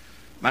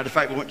 Matter of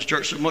fact, we went to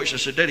church so much, I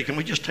said, Daddy, can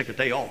we just take a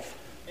day off?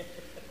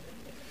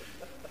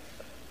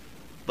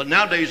 But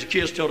nowadays, the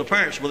kids tell the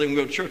parents whether they can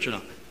go to church or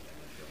not.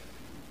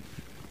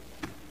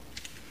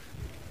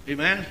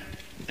 Amen?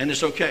 And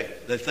it's okay,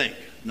 they think.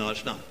 No,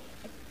 it's not.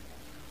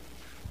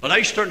 But I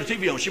used to turn the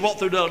TV on. She walked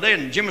through the other day,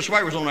 and Jimmy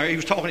Swagger was on there. He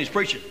was talking, he's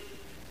preaching.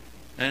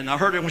 And I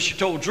heard her when she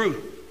told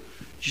Drew.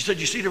 She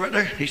said, you see that right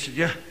there? He said,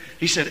 yeah.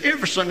 He said,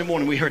 every Sunday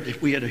morning we had to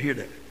hear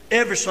that.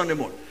 Every Sunday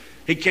morning.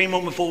 He came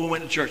home before we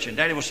went to church, and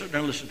Daddy was sitting there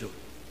and listening to him.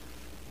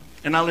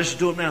 And I listen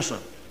to him now, son.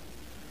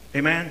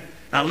 Amen?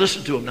 I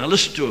listened to him, and I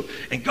listened to him.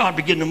 And God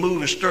began to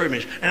move and stir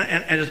me.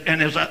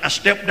 And as I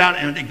stepped out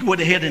and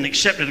went ahead and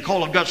accepted the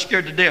call, I got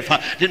scared to death.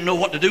 I didn't know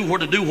what to do, where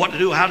to do, what to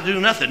do, how to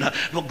do, nothing.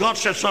 But God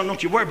said, son,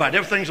 don't you worry about it.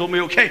 Everything's going to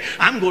be okay.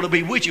 I'm going to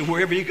be with you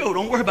wherever you go.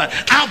 Don't worry about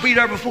it. I'll be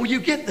there before you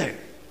get there.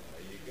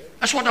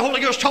 That's what the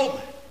Holy Ghost told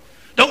me.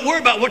 Don't worry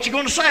about what you're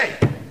going to say.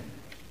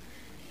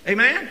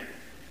 Amen?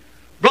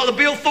 Brother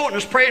Bill Thornton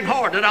is praying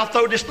hard that I'll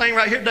throw this thing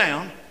right here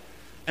down,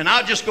 and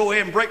I'll just go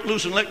ahead and break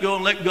loose and let go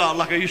and let God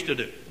like I used to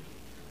do.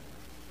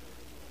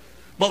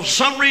 But for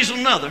some reason or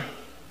another,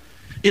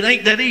 it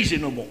ain't that easy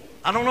no more.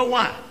 I don't know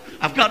why.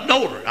 I've gotten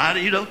older.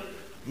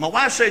 My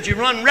wife said you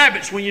run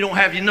rabbits when you don't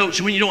have your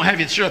notes, when you don't have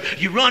your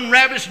you run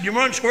rabbits and you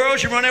run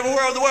squirrels, you run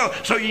everywhere in the world.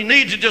 So you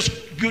need to just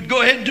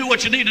go ahead and do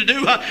what you need to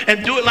do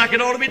and do it like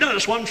it ought to be done.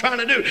 That's what I'm trying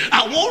to do.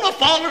 I want to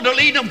follow the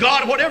leading of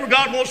God, whatever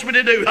God wants me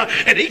to do.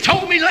 And he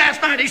told me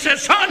last night, he said,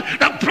 son,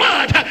 the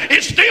blood,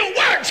 it still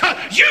works.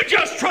 You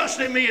just trust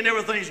in me and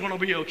everything's going to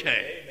be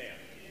okay. Amen.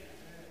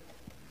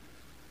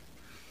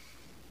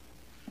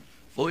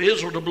 For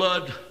Israel, the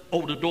blood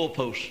over the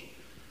doorpost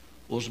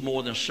was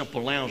more than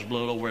simple lamb's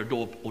blood over a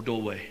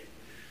doorway.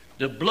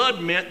 The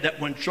blood meant that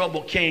when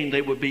trouble came,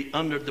 they would be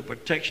under the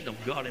protection of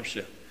God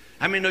himself.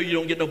 How many know you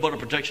don't get no better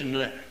protection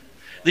than that?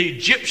 The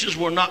Egyptians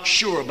were not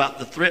sure about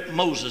the threat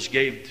Moses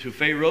gave to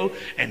Pharaoh,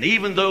 and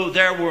even though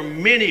there were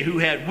many who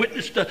had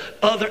witnessed the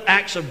other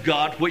acts of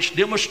God, which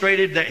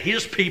demonstrated that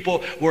his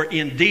people were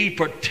indeed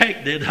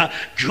protected,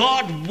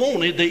 God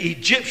wanted the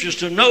Egyptians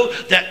to know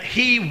that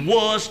he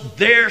was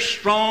their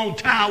strong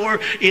tower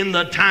in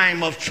the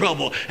time of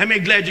trouble. How many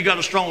glad you got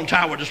a strong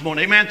tower this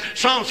morning? Amen.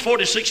 Psalms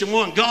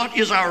 46:1, God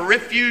is our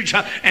refuge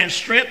and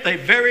strength, a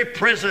very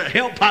present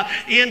help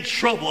in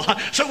trouble.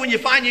 So when you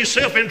find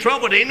yourself in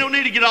trouble, there ain't no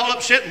need to get all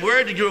upset and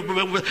worried,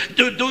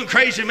 doing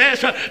crazy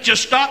mess.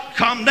 Just stop,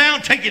 calm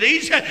down, take it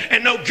easy,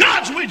 and know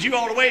God's with you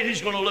all the way, and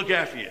he's going to look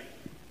after you.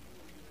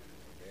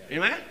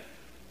 Amen?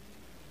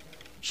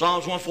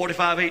 Psalms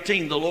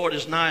 145:18, the Lord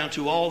is nigh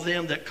unto all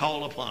them that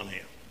call upon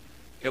him.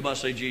 Everybody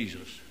say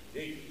Jesus.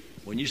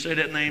 When you say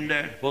that name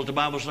there, what does the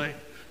Bible say?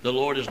 The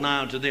Lord is nigh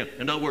unto them.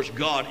 In other words,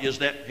 God is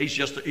that, he's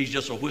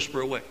just a whisper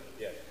away.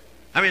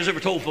 How many has ever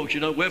told folks,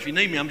 well, if you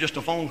need me, I'm just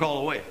a phone call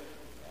away?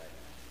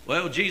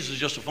 Well, Jesus is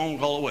just a phone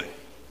call away.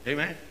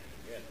 Amen?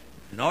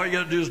 And all you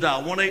got to do is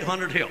dial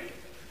 1-800-HELP,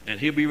 and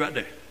he'll be right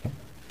there.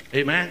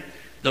 Amen?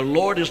 The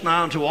Lord is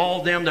nigh unto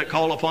all them that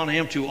call upon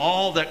him, to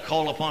all that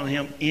call upon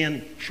him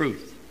in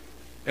truth.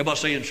 Everybody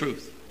say in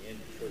truth. In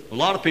truth. A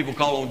lot of people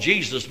call on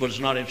Jesus, but it's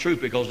not in truth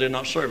because they're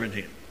not serving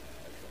him.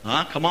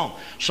 Huh? Come on.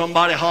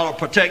 Somebody holler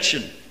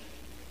protection.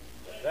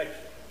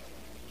 Protection.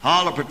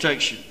 Holler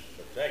protection.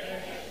 Protection.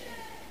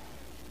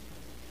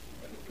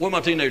 Where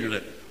my teenagers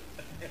at?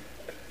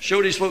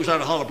 Show these folks how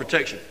to holler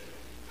protection.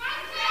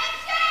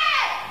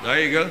 Protection! There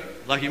you go.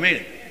 Like you mean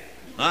it.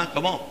 Huh?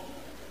 Come on.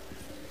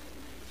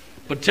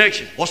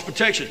 Protection. What's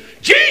protection?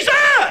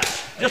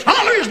 Jesus! Just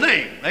holler his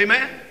name.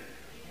 Amen.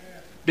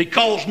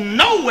 Because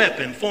no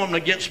weapon formed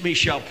against me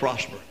shall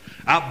prosper.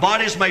 Our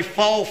bodies may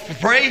fall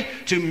prey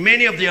to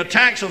many of the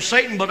attacks of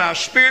Satan, but our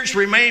spirits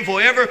remain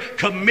forever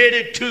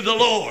committed to the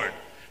Lord.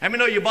 How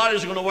many know your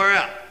bodies are going to wear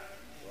out?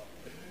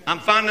 I'm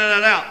finding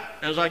that out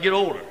as I get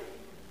older.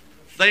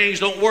 Things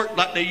don't work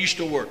like they used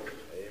to work.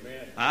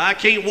 I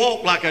can't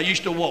walk like I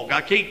used to walk.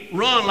 I can't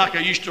run like I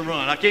used to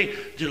run. I can't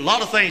do a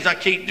lot of things I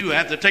can't do. I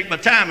have to take my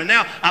time. And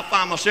now I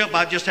find myself,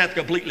 I just have to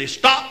completely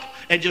stop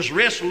and just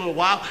rest a little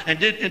while and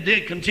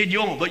then continue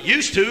on. But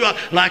used to,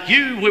 like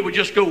you, we would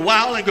just go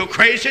wild and go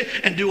crazy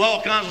and do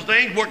all kinds of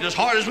things, work as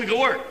hard as we could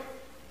work.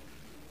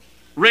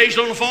 Raised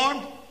on a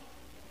farm.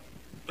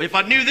 If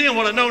I knew then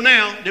what I know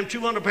now, them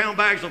 200-pound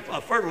bags of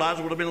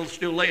fertilizer would have been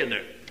still laying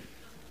there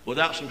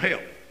without some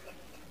help.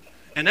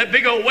 And that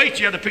big old weight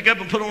you had to pick up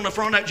and put on the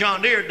front of that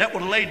John Deere, that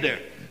would have laid there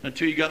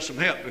until you got some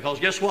help. Because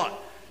guess what?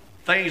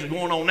 Things are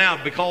going on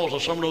now because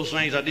of some of those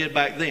things I did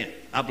back then.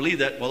 I believe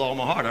that with all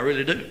my heart. I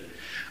really do.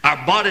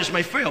 Our bodies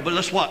may fail, but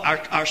that's what?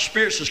 Our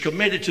spirits is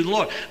committed to the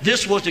Lord.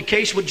 This was the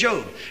case with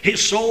Job.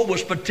 His soul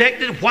was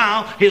protected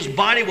while his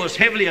body was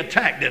heavily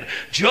attacked.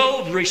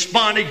 Job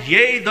responded,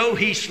 yea, though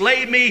he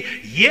slay me,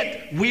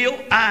 yet will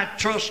I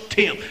trust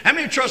him. How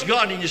many trust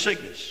God in your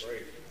sickness?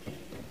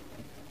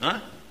 Huh?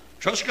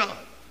 Trust God.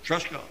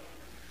 Trust God.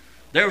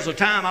 There was a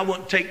time I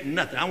wouldn't take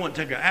nothing. I wouldn't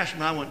take an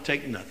aspirin. I wouldn't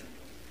take nothing.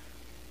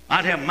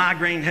 I'd have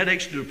migraine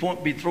headaches to the point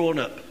of be throwing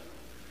up.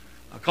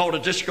 I called a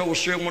disco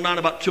service one night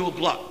about 2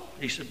 o'clock.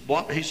 He said,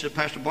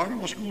 Pastor Barbee,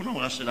 what's going on?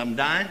 I said, I'm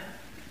dying.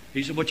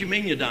 He said, what you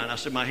mean you're dying? I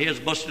said, my head's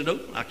busted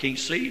open. I can't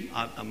see.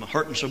 I'm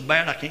hurting so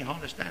bad I can't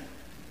hardly stand.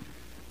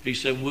 He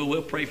said,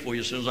 we'll pray for you.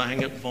 As soon as I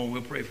hang up the phone,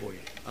 we'll pray for you.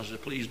 I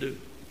said, please do.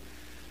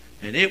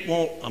 And it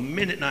won't, a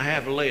minute and a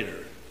half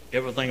later,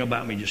 everything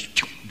about me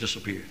just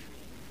disappeared.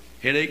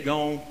 Headache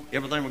gone,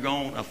 everything was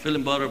gone. I'm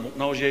feeling better,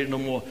 nauseated no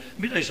more. Let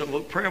me tell you something.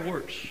 Look, prayer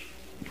works.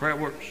 Prayer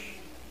works.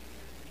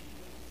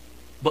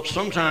 But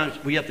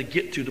sometimes we have to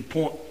get to the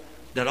point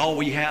that all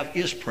we have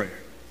is prayer.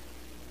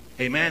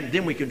 Amen.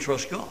 Then we can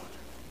trust God.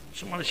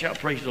 Somebody shout,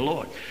 praise the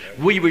Lord.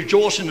 We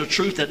rejoice in the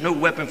truth that no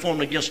weapon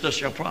formed against us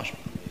shall prosper.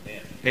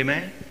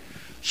 Amen.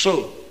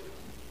 So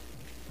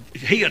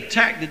he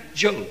attacked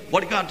Job.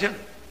 What did God tell him?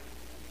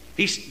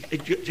 He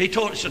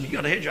told him, he said, you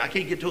got a head, I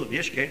can't get to him.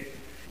 Yes, you can.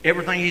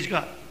 Everything he's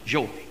got is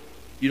yours.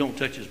 You don't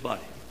touch his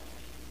body.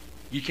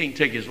 You can't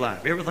take his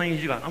life. Everything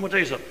he's got. I'm going to tell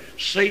you something.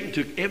 Satan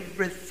took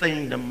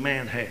everything the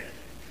man had.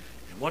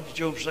 And what did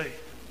Job say?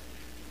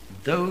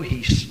 Though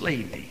he slay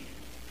me,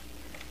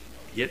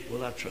 yet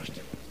will I trust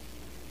him.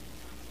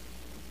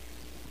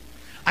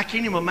 I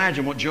can't even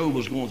imagine what Job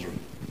was going through.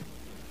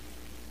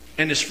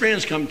 And his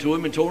friends come to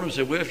him and told him,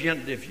 said, well, if you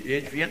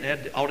hadn't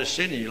had all this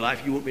sin in your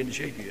life, you wouldn't be in the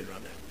shape you're in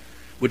right now.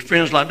 With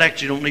friends like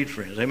that, you don't need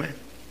friends. Amen.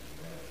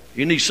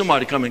 You need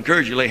somebody to come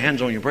encourage you, lay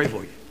hands on you, and pray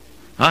for you.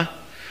 Huh?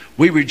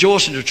 We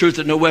rejoice in the truth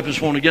that no weapons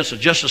formed against us.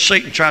 Just as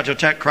Satan tried to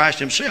attack Christ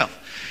himself,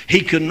 he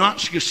could not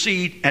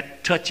succeed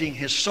at touching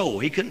his soul.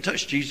 He couldn't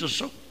touch Jesus'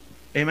 soul.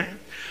 Amen.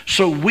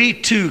 So we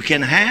too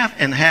can have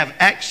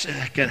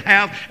access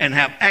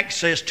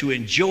to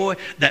enjoy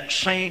that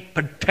same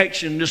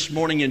protection this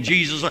morning in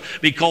Jesus,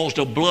 because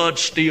the blood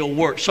still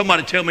works.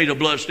 Somebody tell me the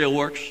blood still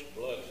works.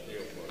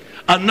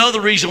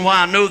 Another reason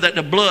why I know that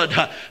the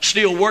blood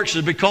still works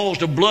is because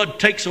the blood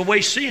takes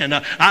away sin.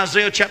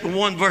 Isaiah chapter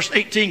 1 verse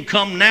 18,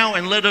 come now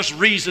and let us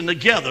reason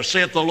together,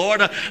 saith the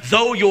Lord.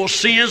 Though your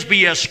sins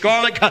be as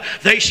scarlet,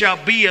 they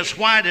shall be as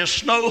white as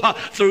snow.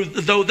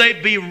 Though they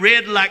be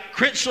red like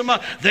crimson,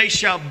 they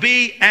shall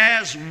be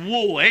as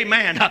wool.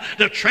 Amen.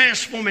 The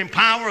transforming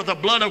power of the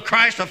blood of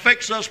Christ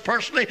affects us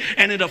personally,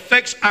 and it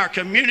affects our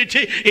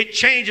community. It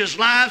changes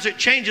lives. It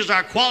changes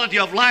our quality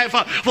of life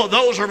for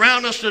those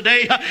around us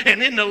today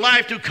and in the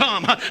life to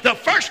come. The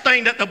first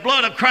thing that the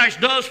blood of Christ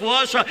does for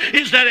us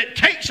is that it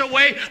takes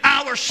away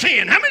our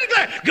sin. How many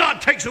glad God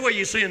takes away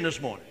your sin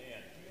this morning?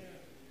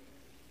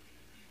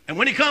 And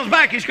when he comes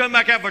back, he's coming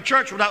back after a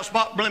church without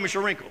spot, blemish,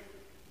 or wrinkle.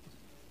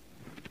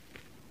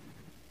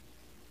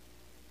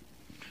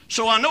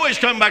 So I know he's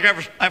coming back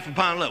after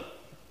Pine Level.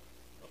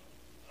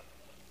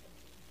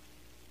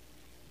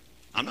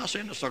 I'm not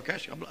saying this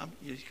sarcastic.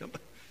 He's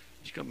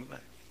coming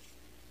back.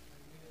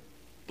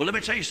 But let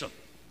me tell you something.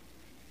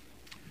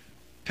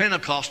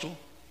 Pentecostal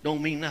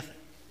don't mean nothing.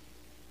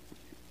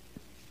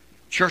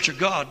 Church of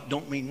God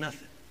don't mean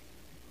nothing.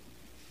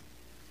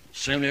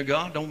 Assembly of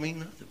God don't mean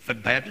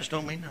nothing. Baptist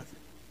don't mean nothing.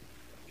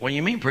 What do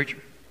you mean, preacher?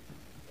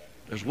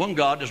 There's one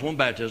God, there's one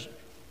baptism.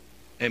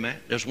 Amen.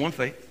 There's one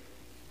faith.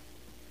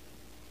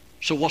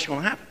 So what's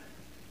going to happen?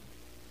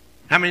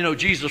 How many know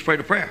Jesus prayed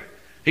a prayer?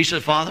 He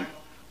said, Father,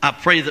 I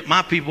pray that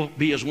my people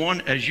be as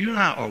one as you and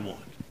I are one.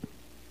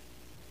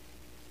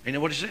 Ain't that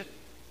what he said?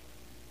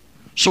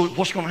 So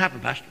what's going to happen,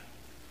 Pastor?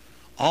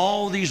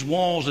 All these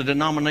walls of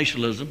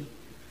denominationalism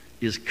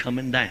is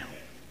coming down.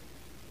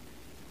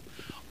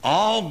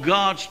 All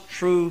God's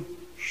true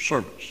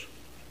servants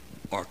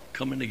are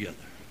coming together.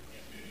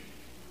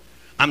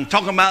 I'm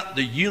talking about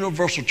the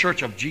universal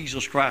church of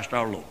Jesus Christ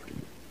our Lord.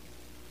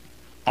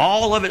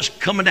 All of it's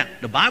coming down.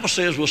 The Bible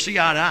says we'll see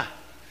eye to eye.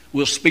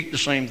 We'll speak the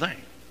same thing.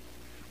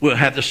 We'll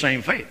have the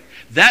same faith.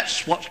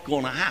 That's what's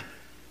going to happen.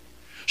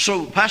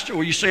 So, Pastor,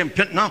 were you saying,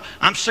 no,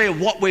 I'm saying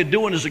what we're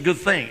doing is a good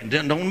thing.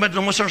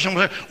 Don't start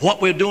saying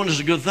what we're doing is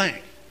a good thing.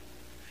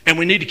 And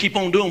we need to keep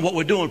on doing what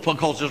we're doing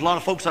because there's a lot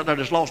of folks out there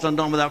that's lost and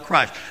undone without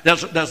Christ.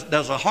 There's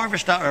a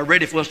harvest out there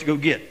ready for us to go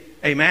get.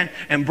 Amen.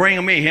 And bring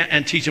them in here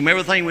and teach them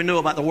everything we know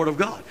about the Word of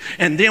God.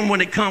 And then when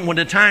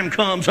the time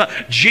comes,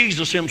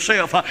 Jesus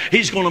himself,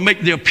 he's going to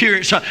make the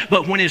appearance.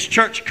 But when his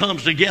church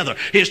comes together,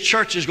 his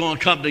church is going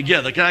to come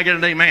together. Can I get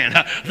an amen?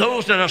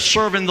 Those that are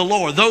serving the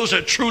Lord, those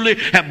that truly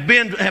have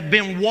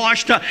been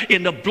washed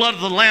in the blood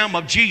of the Lamb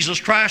of Jesus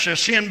Christ, their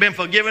sin been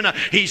forgiven.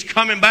 He's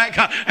coming back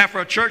after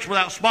a church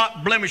without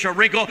spot, blemish, or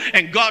wrinkle,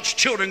 and God's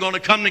children are going to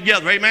come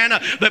together. Amen.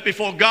 But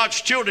before God's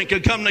children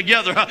can come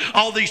together,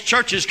 all these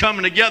churches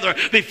coming together,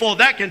 before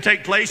that can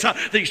take place,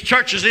 these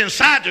churches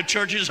inside the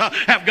churches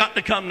have got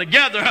to come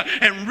together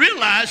and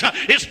realize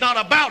it's not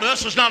about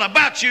us, it's not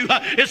about you,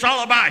 it's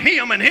all about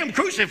him and him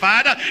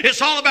crucified.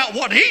 It's all about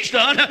what he's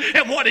done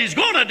and what he's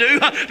going to do,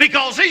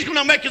 because he's going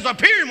to make his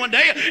appearing one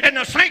day and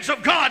the saints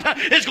of God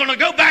is going to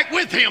go back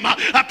with him.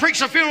 I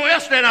preached a funeral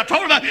yesterday and I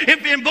told about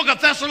in book of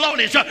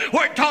Thessalonians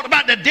where it talked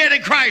about the dead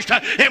in Christ,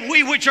 and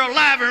we which are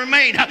alive and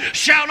remain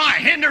shall not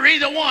hinder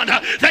either one.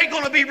 They're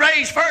going to be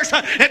raised first,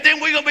 and then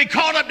we're going to be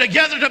caught up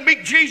together to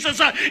meet Jesus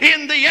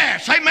in the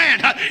ass. Amen.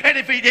 And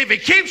if he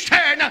keeps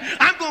tearing,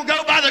 I'm going to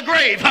go by the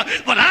grave.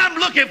 But I'm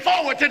looking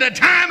forward to the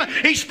time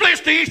he splits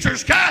the eastern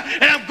sky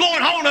and I'm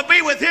going home to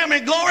be with him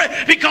in glory,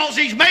 because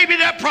he's made me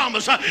that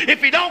promise.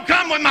 If he don't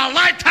come with my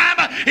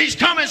lifetime, he's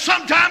coming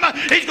sometime.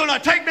 He's going to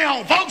take me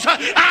home. Folks,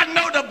 I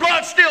know the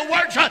blood still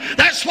works.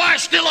 That's why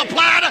it's still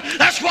applied.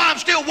 That's why I'm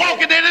still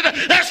walking in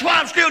it. That's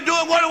why I'm still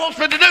doing what he wants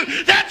me to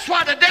do. That's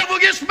why the devil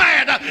gets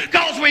mad,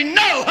 because we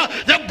know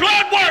the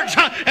blood works,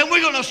 and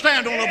we're going to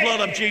stand on the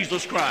blood of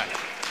Jesus Christ.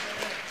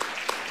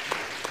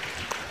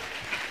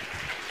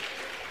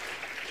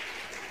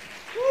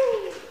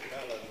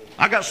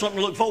 I got something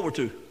to look forward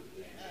to.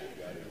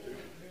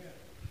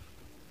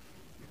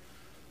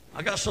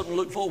 I got something to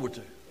look forward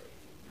to.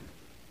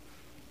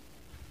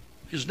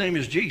 His name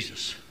is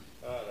Jesus.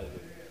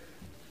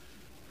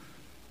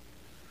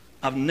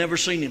 I've never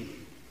seen him.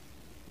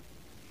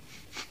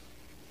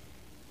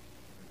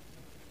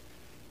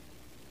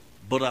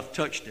 But I've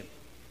touched him.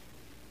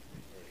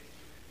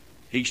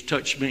 He's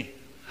touched me.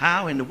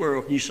 How in the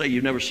world can you say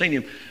you've never seen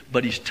him,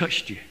 but he's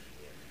touched you?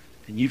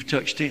 And you've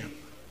touched him.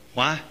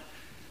 Why?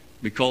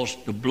 Because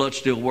the blood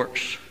still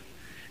works.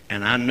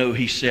 And I know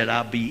he said,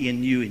 I'll be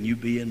in you and you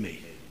be in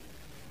me.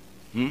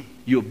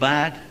 You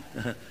abide.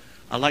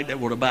 I like that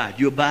word, abide.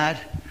 You abide,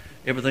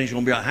 everything's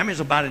going to be all right. How many's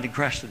abiding in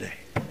Christ today?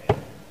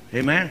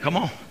 Amen. Come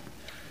on.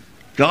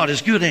 God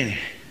is good, ain't he?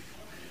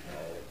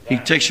 He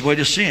takes away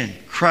the sin.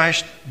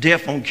 Christ's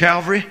death on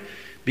Calvary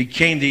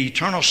became the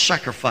eternal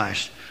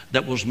sacrifice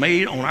that was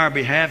made on our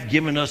behalf,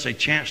 giving us a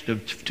chance to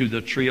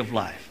the tree of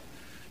life.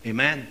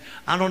 Amen.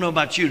 I don't know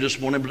about you this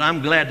morning, but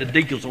I'm glad the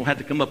deacons don't have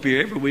to come up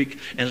here every week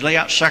and lay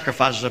out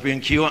sacrifices up here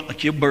and kill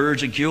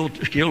birds and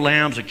kill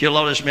lambs and kill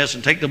all this mess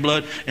and take the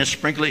blood and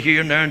sprinkle it here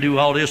and there and do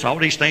all these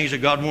things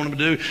that God wanted them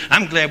to do.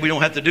 I'm glad we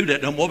don't have to do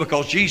that no more,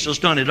 because Jesus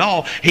done it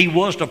all. He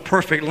was the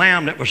perfect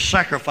lamb that was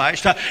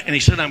sacrificed, and he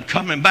said, I'm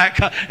coming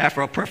back after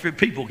a perfect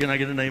people. Can I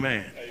get an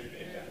amen? Amen.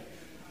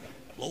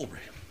 Glory.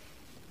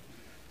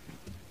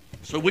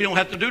 So we don't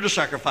have to do the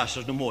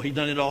sacrifices no more. He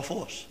done it all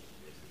for us.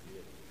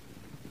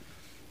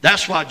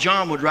 That's why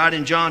John would write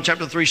in John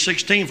chapter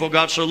 3:16, for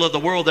God so loved the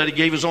world that he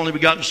gave his only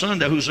begotten Son,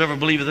 that whosoever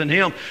believeth in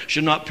him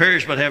should not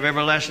perish but have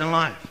everlasting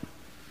life.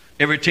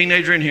 Every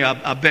teenager in here,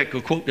 I bet,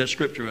 could quote that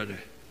scripture right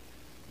there.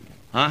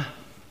 Huh?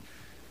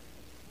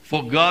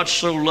 For God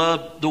so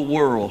loved the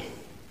world.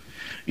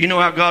 You know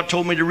how God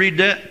told me to read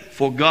that?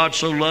 For God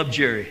so loved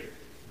Jerry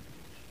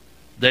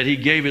that he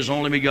gave his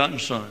only begotten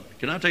Son.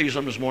 Can I tell you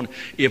something this morning?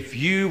 If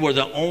you were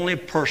the only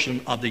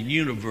person of the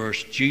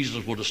universe,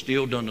 Jesus would have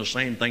still done the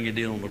same thing he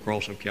did on the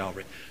cross of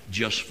Calvary,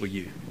 just for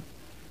you.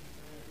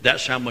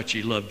 That's how much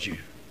he loved you.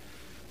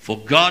 For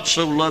God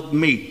so loved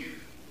me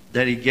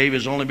that he gave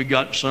his only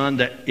begotten Son,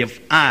 that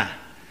if I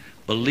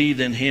believed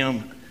in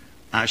him,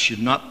 I should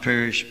not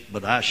perish,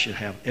 but I should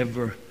have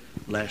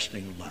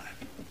everlasting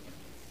life.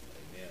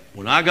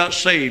 When I got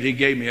saved, he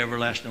gave me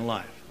everlasting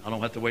life. I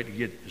don't have to wait to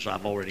get it, because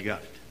I've already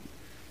got it.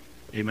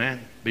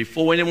 Amen.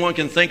 Before anyone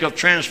can think of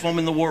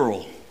transforming the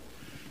world,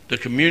 the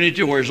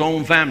community, or his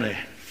own family,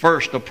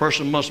 first a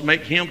person must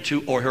make him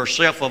to or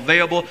herself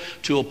available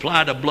to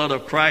apply the blood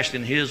of Christ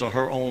in his or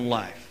her own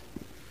life.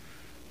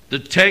 The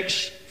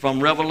text from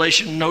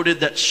Revelation noted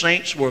that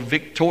saints were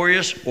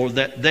victorious, or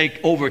that they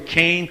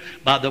overcame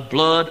by the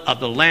blood of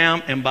the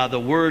Lamb and by the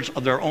words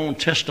of their own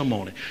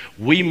testimony.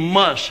 We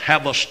must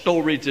have a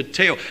story to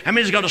tell. How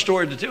many's got a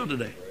story to tell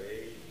today?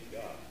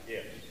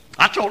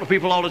 I talk to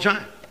people all the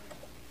time.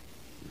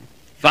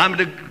 If I'm at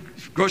the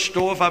grocery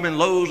store, if I'm in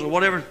Lowe's or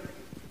whatever,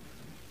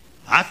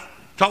 I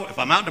talk. If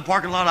I'm out in the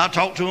parking lot, I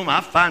talk to them.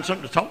 I find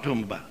something to talk to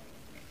them about.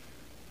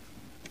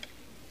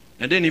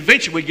 And then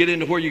eventually we get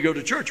into where you go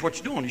to church. What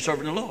you doing? You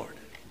serving the Lord.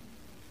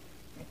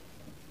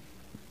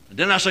 And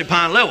then I say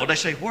Pine Level. They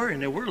say, where in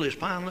the world is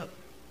Pine Level?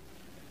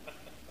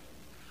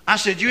 I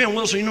said, you in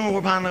Wilson, you know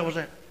where Pine Level's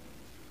at?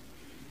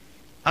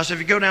 I said, if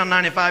you go down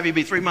 95, you'll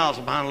be 3 miles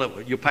from Pine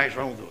Level. You'll pass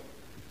right through it.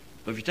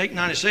 But if you take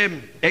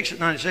 97, exit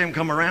 97,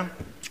 come around,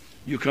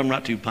 you come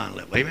right to Pine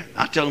Level. Amen.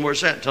 I tell them where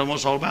it's at, tell them what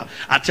it's all about.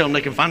 I tell them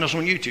they can find us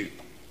on YouTube.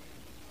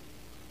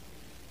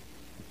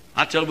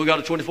 I tell them we got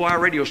a 24-hour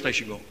radio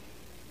station going.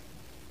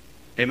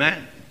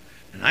 Amen.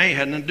 And I ain't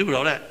had nothing to do with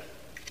all that.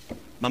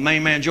 My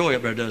main man Joey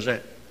up there does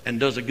that and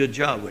does a good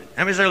job with it.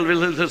 How many say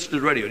listen to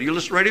the radio? Do you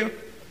listen to radio?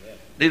 Yeah.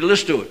 Need to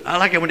listen to it. I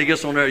like it when he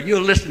gets on there.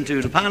 You're listening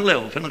to the Pine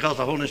Level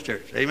Pentecostal Holiness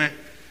Church. Amen.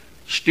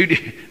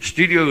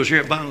 Studios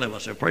here at Pine Level. I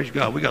said, praise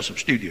God, we got some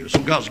studios.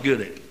 Some God's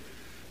good at it.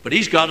 But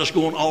he's got us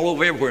going all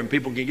over everywhere, and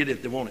people can get it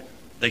if they want it.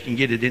 They can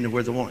get it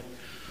anywhere they want it.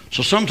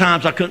 So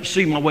sometimes I couldn't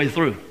see my way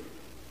through.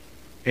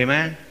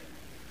 Amen.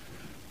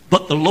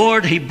 But the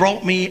Lord, he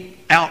brought me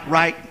out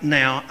right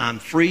now. I'm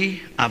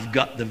free. I've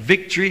got the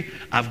victory.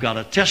 I've got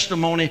a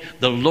testimony.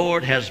 The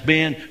Lord has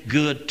been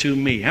good to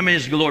me. How many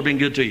has the Lord been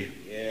good to you?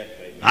 Yeah,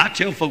 I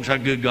tell folks how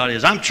good God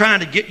is. I'm trying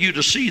to get you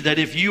to see that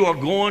if you are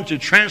going to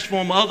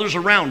transform others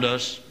around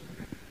us,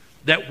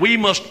 that we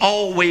must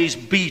always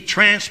be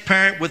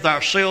transparent with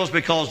ourselves,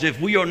 because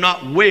if we are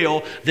not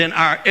well, then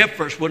our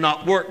efforts will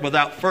not work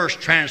without first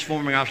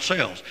transforming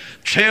ourselves.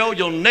 Tell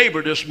your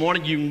neighbor this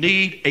morning, you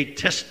need a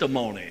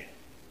testimony.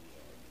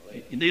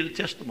 You need a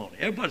testimony.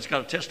 Everybody's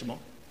got a testimony.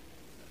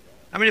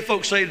 How many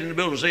folks saved in the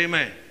building? Say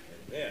amen.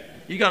 Amen.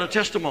 You got a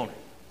testimony.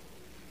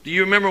 Do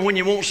you remember when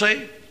you weren't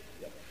saved?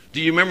 Yep.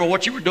 Do you remember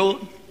what you were doing?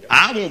 Yep.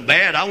 I wasn't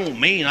bad. I wasn't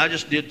mean. I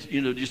just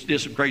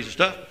did some crazy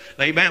stuff.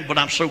 Amen. But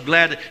I'm so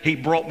glad that he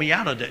brought me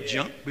out of that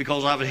junk,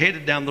 because I was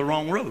headed down the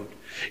wrong road.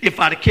 If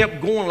I'd have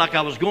kept going like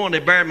I was going, they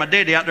buried my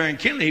daddy out there in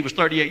Kinley. He was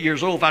 38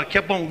 years old. If I'd have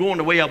kept on going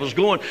the way I was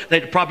going,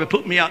 they'd probably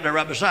put me out there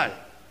right beside him,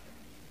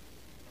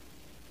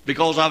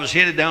 because I was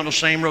headed down the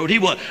same road he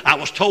was. I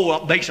was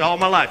told basically all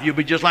my life, you'll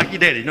be just like your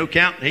daddy. No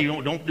count. He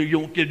don't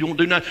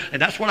do nothing.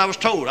 And that's what I was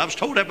told. I was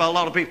told that by a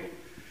lot of people.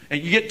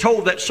 And you get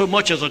told that so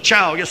much as a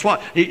child, guess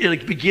what?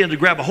 It begins to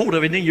grab a hold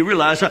of it, and then you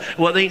realize,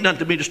 well, there ain't nothing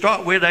to me to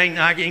start with. I ain't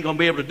going to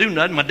be able to do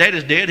nothing. My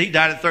daddy's dead. He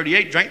died at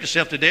 38, drank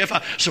himself to death.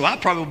 So I'll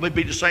probably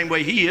be the same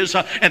way he is.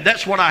 And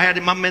that's what I had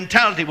in my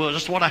mentality was.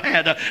 That's what I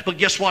had. But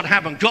guess what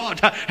happened? God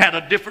had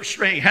a different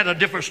string, had a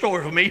different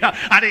story for me.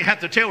 I didn't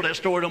have to tell that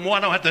story no more. I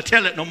don't have to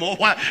tell it no more.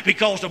 Why?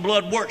 Because the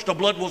blood works. The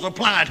blood was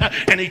applied.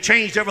 And he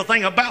changed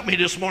everything about me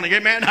this morning.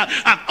 Amen.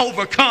 I've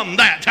overcome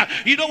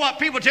that. You know what?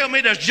 People tell me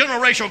there's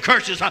generational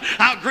curses.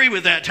 I agree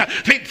with that.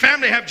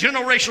 Family have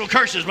generational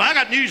curses. But I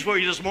got news for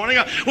you this morning.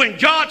 When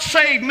God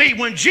saved me,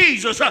 when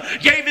Jesus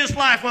gave his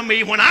life for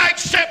me, when I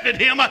accepted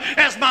him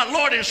as my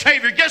Lord and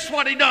Savior, guess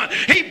what he done?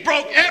 He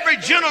broke every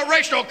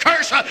generational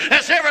curse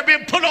that's ever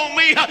been put on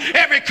me.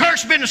 Every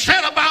curse been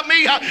said about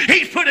me.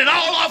 He's put it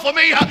all off of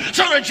me.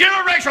 So the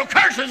generational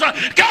curses,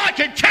 God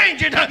can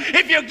change it.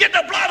 If you get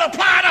the blood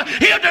applied,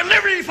 he'll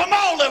deliver you from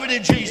all of it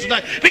in Jesus'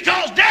 name.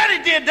 Because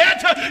Daddy did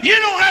that. You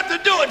don't have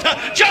to do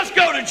it. Just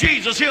go to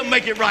Jesus. He'll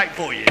make it right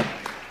for you.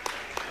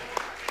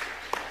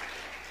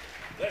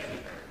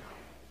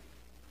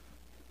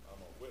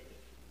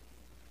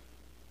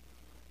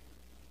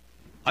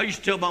 I used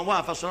to tell my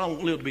wife, I said, I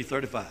won't live to be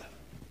 35.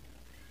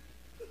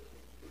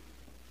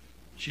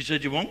 She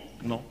said, you won't?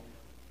 No.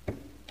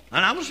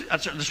 And I said,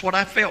 that's what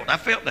I felt. I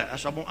felt that. I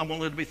said, I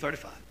won't live to be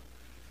 35.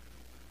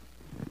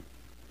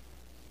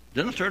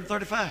 Then I turned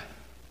 35.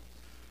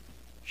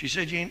 She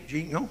said, you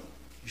ain't no.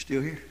 You're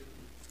still here.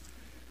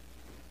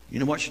 You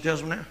know what she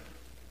tells me now?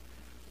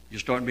 You're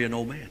starting to be an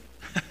old man.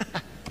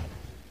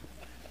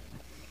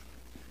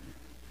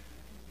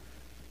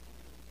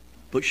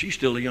 But she's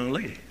still a young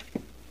lady.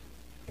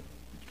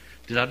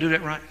 Did I do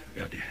that right?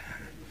 Yeah, I did.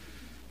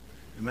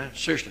 Amen.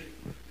 Seriously.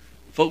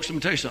 Folks, let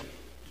me tell you something.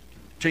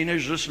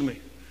 Teenagers, listen to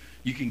me.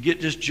 You can get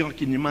this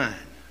junk in your mind.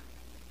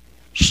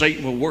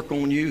 Satan will work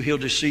on you. He'll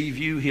deceive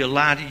you. He'll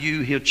lie to you.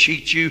 He'll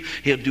cheat you.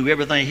 He'll do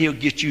everything. He'll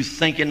get you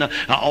thinking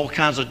all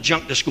kinds of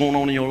junk that's going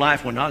on in your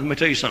life. Well, let me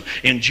tell you something.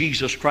 In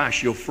Jesus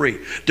Christ, you're free.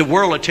 The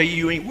world will tell you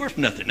you ain't worth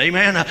nothing.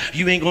 Amen.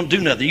 You ain't going to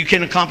do nothing. You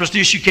can't accomplish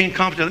this. You can't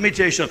accomplish that. Let me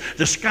tell you something.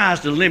 The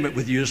sky's the limit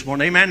with you this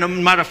morning. Amen. No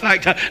matter of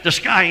fact, the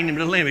sky ain't even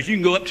the limit. You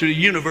can go up to the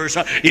universe.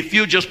 If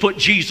you just put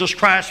Jesus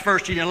Christ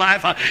first in your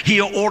life,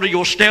 he'll order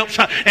your steps.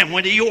 And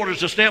when he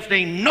orders the steps,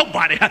 ain't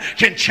nobody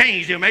can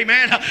change them.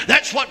 Amen.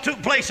 That's what took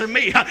place in me.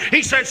 me.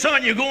 He said,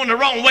 son, you're going the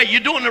wrong way.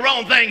 You're doing the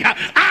wrong thing.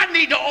 I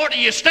need to order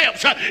your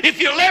steps. If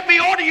you let me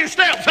order your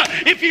steps,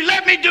 if you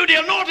let me do the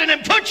anointing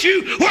and put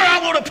you where I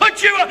want to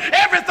put you,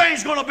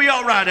 everything's going to be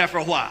all right after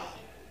a while.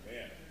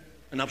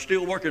 And I'm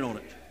still working on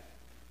it.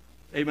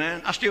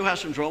 Amen. I still have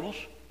some troubles.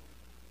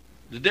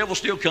 The devil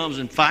still comes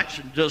and fights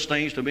and does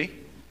things to me.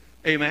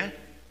 Amen.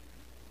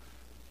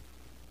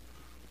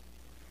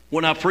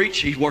 When I preach,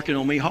 he's working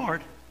on me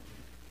hard.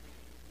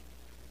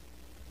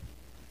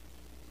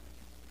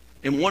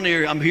 In one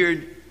ear, I'm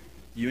hearing,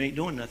 you ain't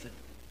doing nothing.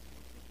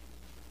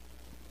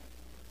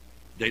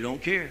 They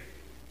don't care.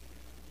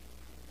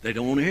 They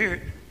don't want to hear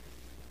it.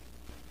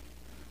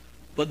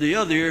 But the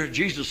other ear,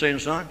 Jesus saying,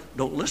 son,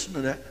 don't listen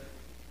to that.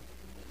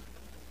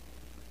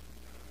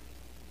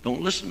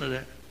 Don't listen to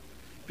that.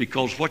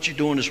 Because what you're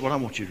doing is what I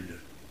want you to do.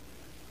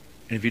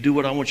 And if you do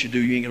what I want you to do,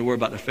 you ain't going to worry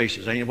about their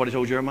faces. Ain't anybody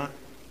told Jeremiah?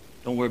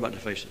 Don't worry about the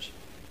faces.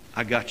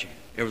 I got you.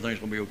 Everything's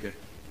going to be okay.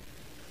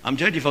 I'm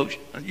telling you, folks,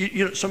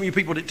 you know, some of you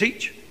people that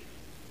teach,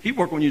 he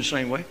work on you the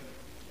same way.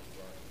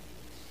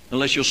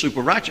 Unless you're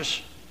super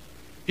righteous.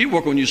 He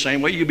work on you the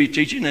same way. You'll be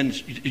teaching and,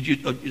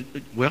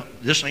 well,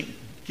 this ain't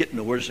getting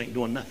nowhere. This ain't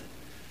doing nothing.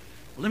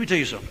 Well, let me tell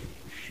you something.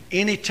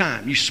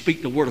 Anytime you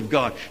speak the word of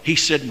God, he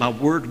said, my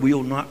word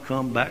will not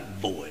come back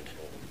void.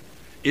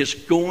 It's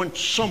going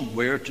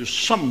somewhere to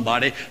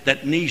somebody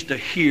that needs to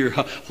hear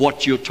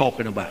what you're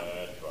talking about.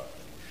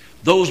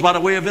 Those by the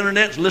way of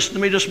internet, listen to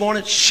me this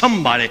morning.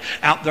 Somebody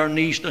out there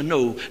needs to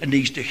know and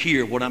needs to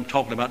hear what I'm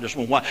talking about this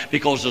morning. Why?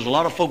 Because there's a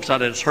lot of folks out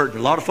there that's hurting.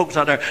 A lot of folks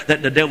out there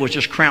that the devil's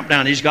just cramped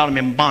down. He's got them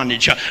in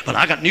bondage. But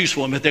I got news for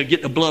them. If they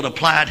get the blood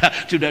applied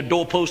to their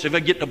doorpost, if they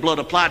get the blood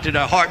applied to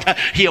their heart,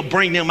 he'll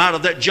bring them out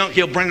of that junk.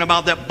 He'll bring them out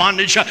of that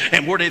bondage.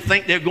 And where they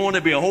think they're going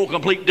to be a whole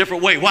complete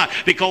different way. Why?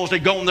 Because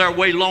they've gone their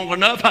way long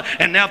enough.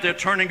 And now if they're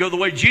turning to go the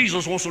way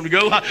Jesus wants them to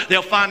go,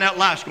 they'll find out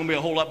life's going to be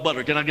a whole lot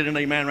better. Can I get an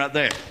amen right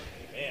there?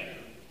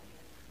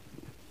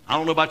 I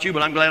don't know about you,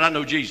 but I'm glad I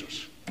know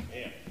Jesus.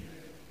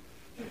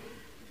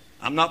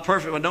 I'm not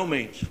perfect by no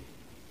means.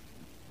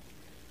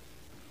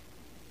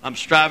 I'm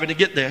striving to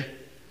get there.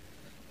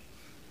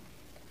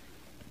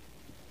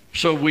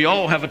 So we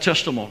all have a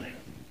testimony.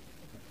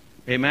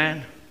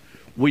 Amen.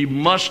 We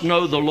must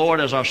know the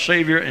Lord as our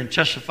Savior and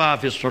testify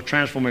of his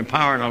transforming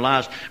power in our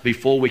lives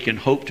before we can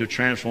hope to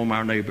transform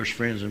our neighbors,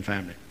 friends, and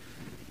family.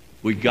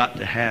 We got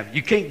to have.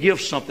 You can't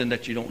give something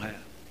that you don't have.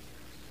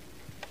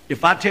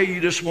 If I tell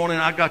you this morning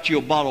I got you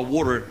a bottle of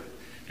water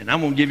and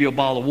I'm going to give you a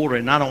bottle of water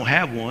and I don't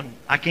have one,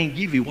 I can't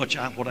give you what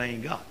I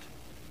ain't got.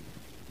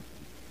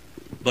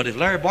 But if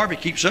Larry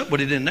Barbee keeps up with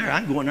it in there, I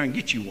can go in there and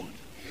get you one.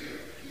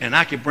 And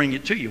I can bring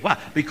it to you. Why?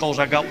 Because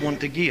I got one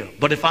to give.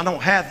 But if I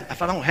don't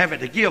have it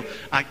to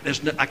give, I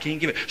can't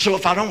give it. So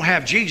if I don't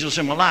have Jesus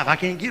in my life, I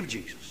can't give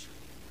Jesus.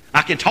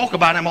 I can talk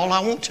about him all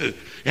I want to.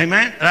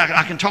 Amen?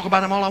 I can talk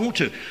about him all I want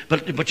to.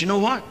 But you know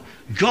what?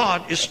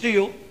 God is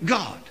still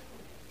God.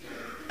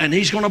 And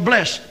he's going to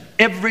bless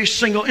every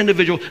single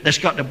individual that's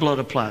got the blood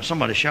applied.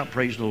 Somebody shout,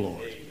 praise the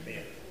Lord.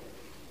 Amen.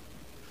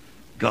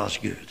 God's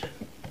good.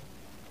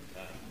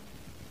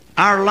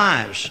 Our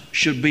lives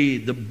should be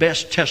the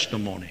best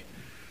testimony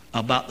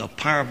about the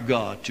power of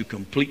God to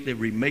completely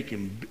remake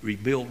and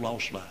rebuild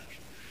lost lives.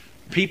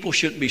 People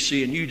shouldn't be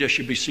seeing you. They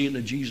should be seeing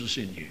the Jesus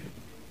in you.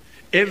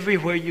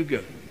 Everywhere you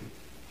go.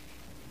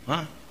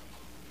 Huh?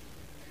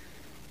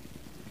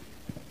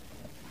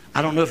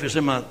 I don't know if it's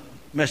in my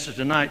message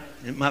tonight.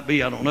 It might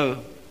be, I don't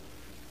know.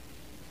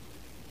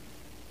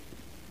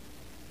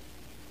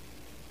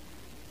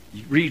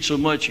 You read so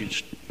much,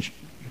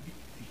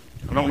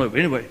 I don't know. But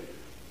anyway,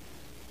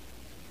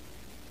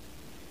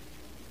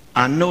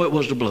 I know it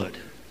was the blood.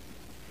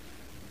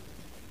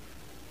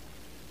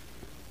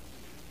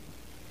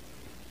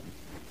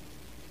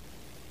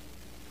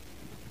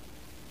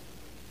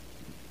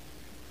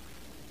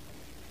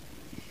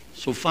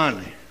 So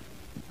finally,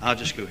 I'll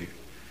just go here.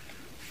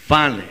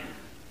 Finally,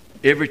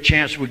 every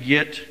chance we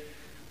get,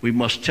 we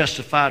must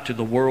testify to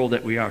the world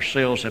that we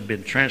ourselves have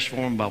been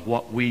transformed by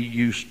what we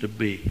used to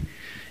be.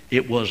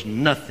 It was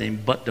nothing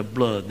but the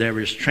blood. There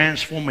is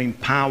transforming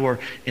power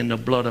in the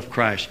blood of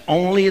Christ.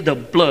 Only the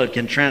blood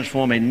can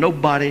transform a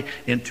nobody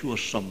into a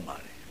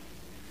somebody.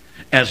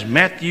 As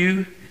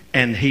Matthew,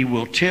 and he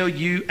will tell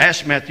you,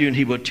 ask Matthew, and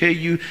he will tell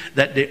you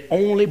that the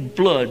only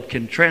blood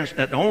can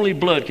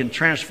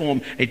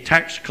transform a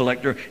tax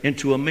collector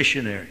into a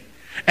missionary.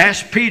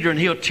 Ask Peter and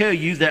he'll tell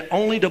you that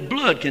only the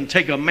blood can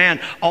take a man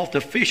off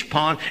the fish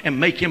pond and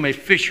make him a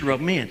fisher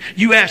of men.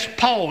 You ask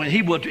Paul and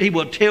he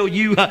will tell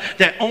you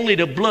that only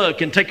the blood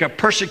can take a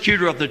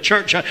persecutor of the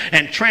church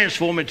and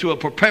transform into a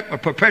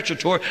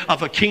perpetrator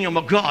of a kingdom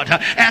of God.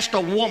 Ask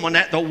the woman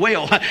at the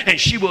well and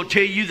she will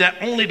tell you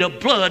that only the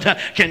blood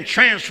can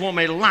transform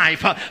a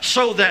life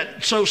so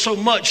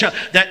much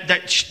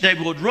that they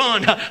would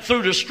run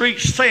through the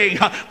streets saying,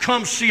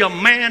 come see a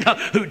man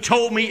who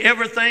told me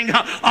everything,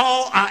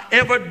 all I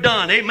ever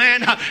done.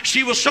 Amen.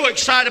 She was so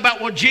excited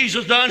about what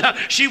Jesus done.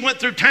 She went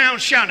through town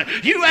shouting.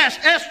 You ask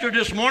Esther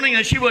this morning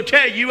and she will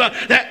tell you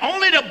that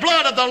only the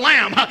blood of the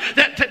lamb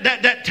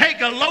that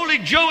take a lowly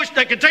Jewish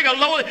that can take a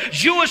lowly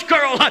Jewish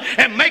girl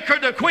and make her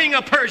the queen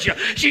of Persia.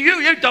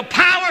 The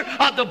power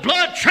of the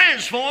blood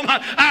transform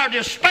our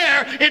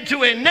despair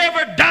into a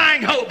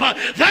never-dying hope.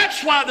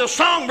 That's why the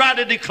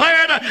songwriter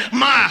declared,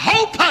 my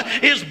hope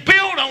is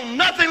built on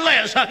nothing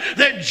less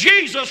than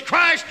Jesus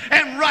Christ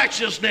and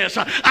righteousness.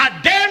 I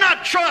dare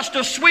not trust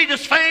the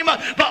sweetest fame,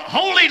 but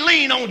wholly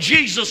lean on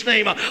Jesus'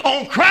 name.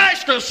 On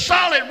Christ, the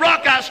solid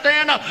rock I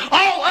stand.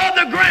 All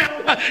other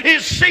ground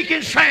is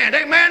sinking sand.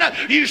 Amen.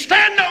 You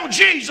stand on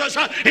Jesus,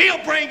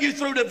 he'll bring you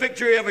through to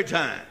victory every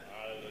time.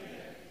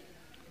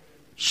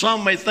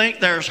 Some may think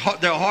their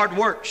hard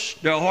work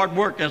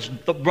has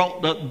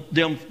brought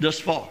them this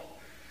far.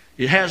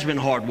 It has been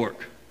hard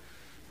work.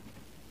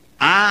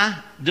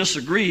 I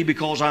disagree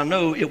because I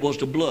know it was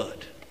the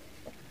blood.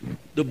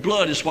 The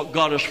blood is what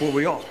got us where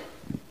we are.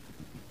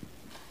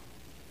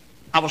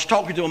 I was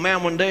talking to a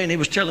man one day and he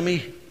was telling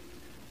me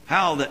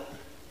how that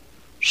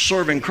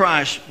serving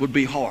Christ would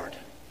be hard.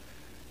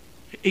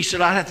 He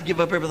said, I'd have to give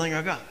up everything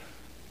I got.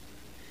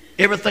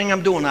 Everything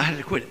I'm doing, I had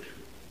to quit it.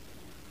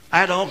 I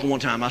had an uncle one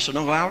time. I said,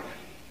 Uncle Howard,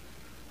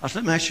 I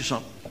said, let me ask you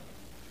something.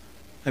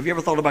 Have you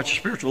ever thought about your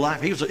spiritual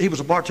life? He was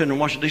a bartender in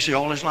Washington, D.C.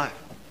 all his life.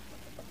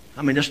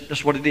 I mean,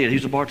 that's what he did.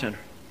 He's a bartender.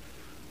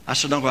 I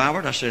said, Uncle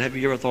Howard, I said, have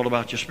you ever thought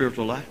about your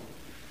spiritual life?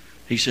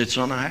 He said,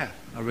 son, I have.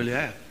 I really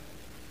have.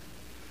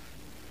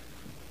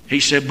 He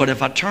said, but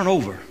if I turn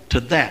over to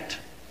that,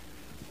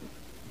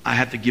 I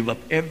have to give up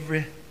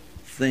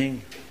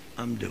everything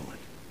I'm doing.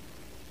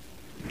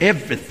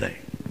 Everything.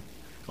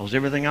 Because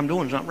everything I'm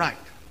doing is not right.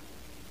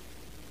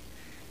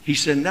 He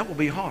said, and that will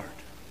be hard.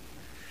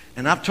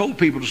 And I've told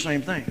people the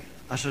same thing.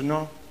 I said,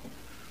 no,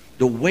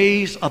 the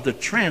ways of the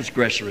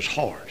transgressor is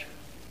hard.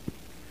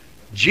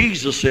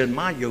 Jesus said,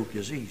 my yoke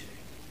is easy.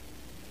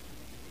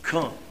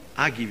 Come,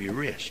 I give you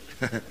rest.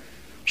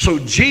 So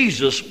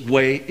Jesus'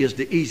 way is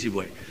the easy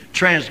way.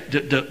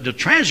 The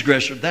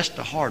transgressor, that's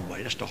the hard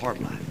way. That's the hard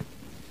life.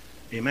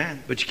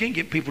 Amen. But you can't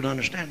get people to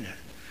understand that.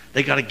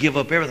 They got to give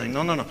up everything.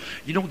 No.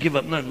 You don't give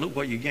up nothing. Look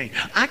what you gain.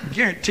 I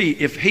guarantee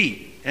if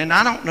he, and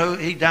I don't know,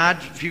 he died a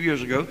few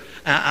years ago.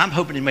 I'm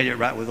hoping he made it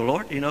right with the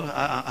Lord. You know,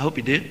 I hope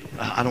he did.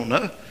 I don't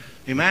know.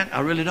 Amen. I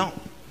really don't.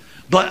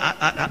 But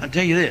I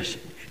tell you this.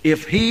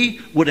 If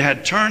he would have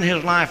had turned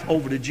his life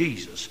over to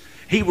Jesus,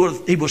 he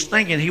was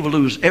thinking he would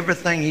lose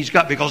everything he's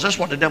got, because that's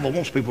what the devil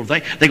wants people to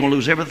think. They're going to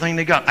lose everything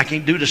they got. I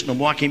can't do this no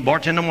more. I can't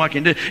bartend no more. I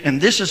can't do it.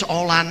 And this is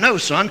all I know,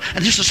 son.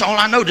 And this is all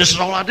I know. This is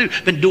all I do.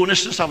 Been doing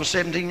this since I was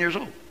 17 years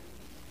old.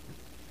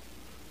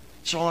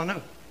 That's all I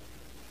know.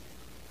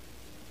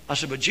 I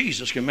said, but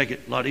Jesus can make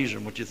it a lot easier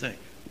than what you think.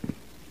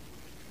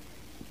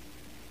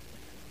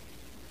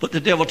 But the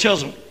devil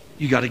tells them,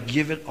 you got to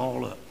give it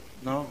all up.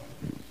 No.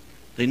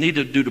 They need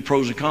to do the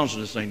pros and cons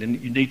of this thing.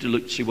 You need to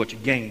look see what you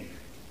gain.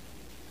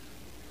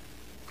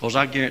 Because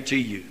I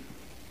guarantee you,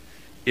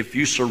 if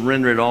you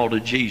surrender it all to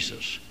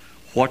Jesus,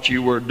 what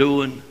you were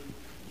doing,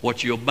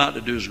 what you're about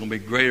to do is going to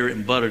be greater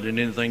and better than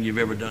anything you've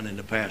ever done in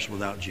the past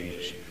without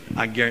Jesus.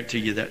 I guarantee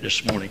you that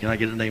this morning. Can I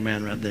get an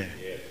amen right there?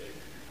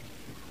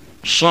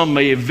 Some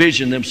may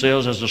envision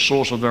themselves as the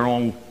source of their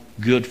own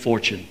good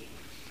fortune.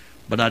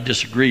 But I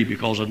disagree,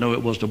 because I know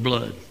it was the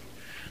blood.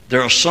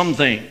 There are some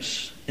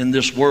things in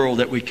this world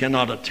that we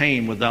cannot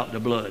attain without the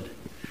blood.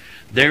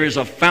 There is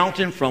a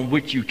fountain from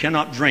which you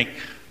cannot drink,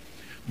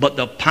 but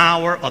the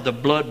power of the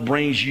blood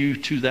brings you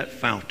to that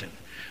fountain.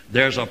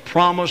 There's a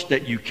promise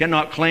that you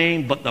cannot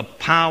claim, but the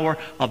power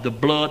of the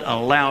blood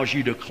allows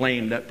you to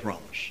claim that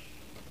promise.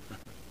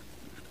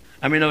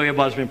 I mean, no,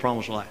 everybody's been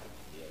promised life.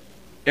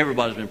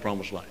 Everybody's been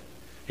promised life.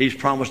 He's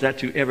promised that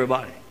to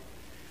everybody.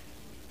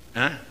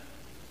 Huh?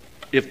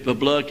 If the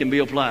blood can be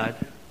applied,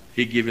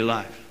 he'll give you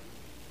life.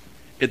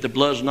 If the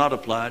blood's not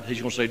applied, he's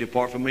going to say,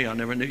 depart from me, I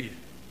never knew you.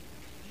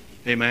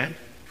 Amen?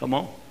 Come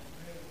on.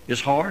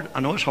 It's hard.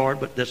 I know it's hard,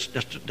 but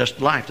that's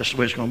life. That's the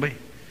way it's going to be.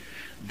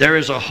 There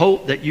is a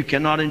hope that you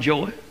cannot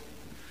enjoy,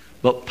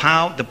 but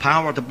the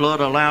power of the blood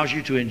allows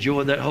you to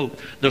enjoy that hope.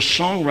 The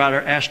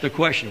songwriter asked the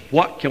question,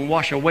 what can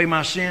wash away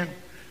my sin?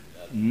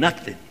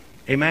 Nothing.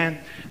 Amen.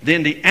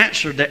 Then the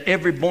answer that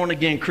every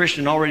born-again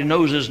Christian already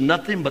knows is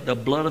nothing but the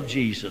blood of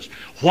Jesus.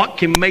 What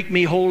can make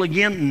me whole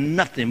again?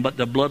 Nothing but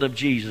the blood of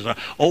Jesus.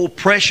 Oh,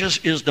 precious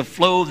is the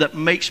flow that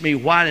makes me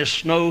white as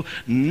snow.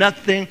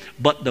 Nothing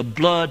but the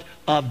blood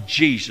of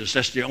Jesus.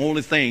 That's the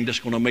only thing that's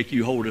going to make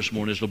you whole this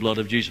morning, is the blood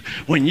of Jesus.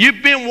 When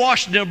you've been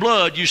washed in the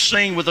blood, you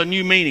sing with a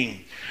new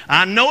meaning.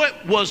 I know it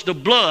was the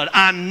blood.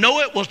 I know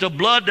it was the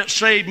blood that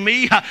saved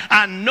me.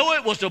 I know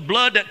it was the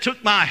blood that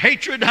took my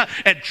hatred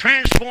and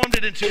transformed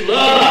it into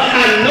love.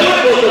 I know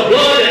it was the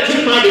blood that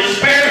took my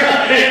despair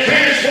and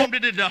transformed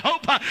it into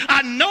hope.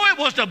 I know it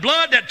was the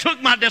blood that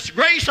took my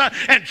disgrace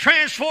and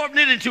transformed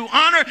it into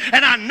honor.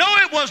 And I know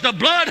it was the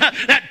blood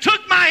that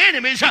took my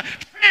enemies,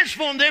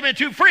 transformed them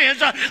into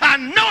friends. I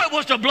know it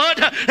was the blood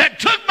that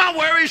took my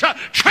worries,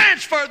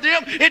 transferred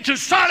them into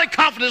solid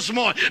confidence this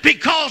morning.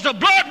 Because the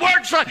blood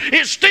works,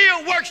 it still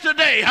works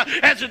today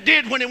as it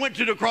did when it went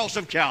to the cross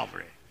of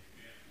Calvary.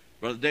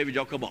 Brother David,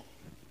 y'all come on.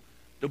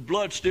 The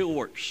blood still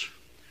works.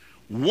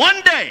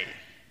 One day,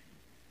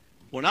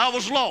 When I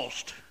was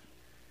lost,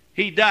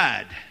 he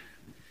died.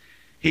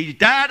 He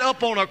died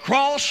up on a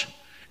cross,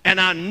 and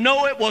I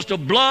know it was the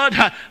blood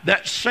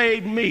that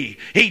saved me.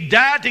 He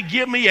died to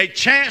give me a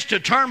chance to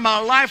turn my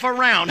life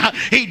around.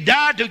 He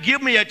died to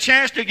give me a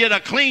chance to get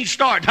a clean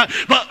start.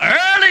 But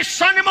early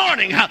Sunday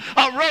morning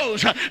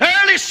arose to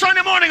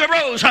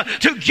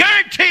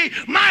guarantee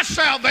my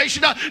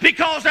salvation,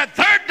 because that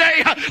third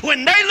day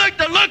when they looked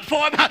to look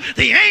for him,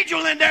 the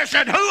angel in there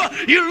said, "Who are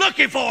you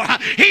looking for?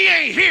 He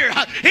ain't here.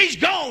 He's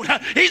gone.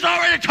 He's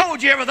already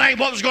told you everything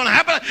what was going to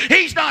happen.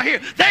 He's not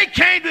here." They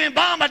came to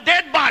embalm a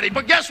dead body,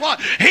 but guess what?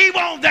 He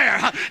wasn't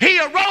there. He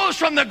arose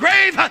from the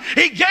grave.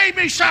 He gave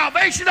me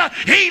salvation.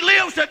 He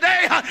lives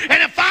today.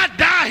 And if I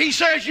die, he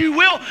says, you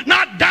will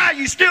not die.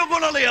 You're still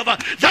going to live.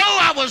 Though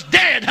I was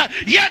dead,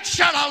 yet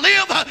shall I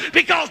live,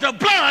 because the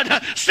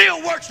blood still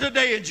works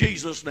today in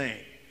Jesus' name.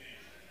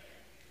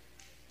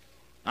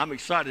 I'm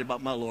excited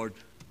about my Lord,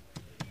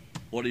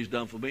 what he's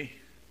done for me.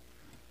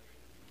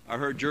 I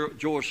heard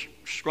George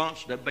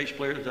Scrunch, that bass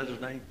player, is that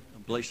his name? A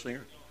bass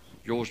singer?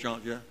 George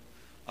Johnson, yeah.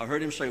 I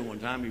heard him say one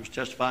time, he was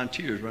testifying,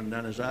 tears running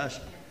down his eyes.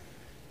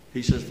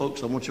 He says,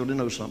 "Folks, I want you to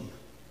know something."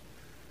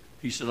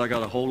 He said, "I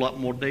got a whole lot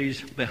more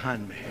days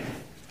behind me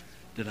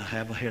than I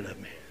have ahead of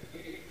me.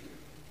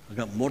 I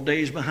got more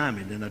days behind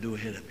me than I do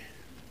ahead of me."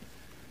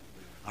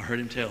 I heard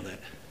him tell that.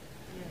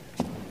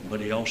 But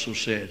he also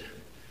said,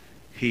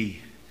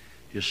 he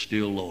is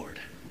still Lord,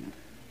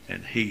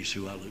 and he's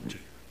who I look to.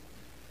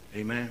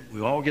 Amen.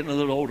 We're all getting a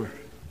little older.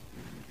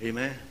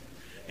 Amen.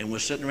 And we're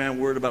sitting around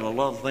worried about a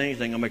lot of things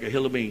that ain't going to make a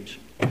hill of beans.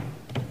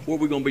 Where are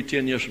we going to be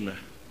 10 years from now?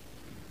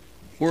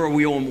 Where are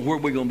we going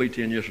to be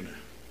 10 years from now?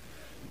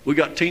 We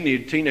got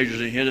teenagers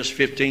in here that's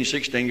 15,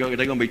 16. They're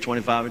going to be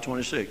 25 and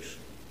 26.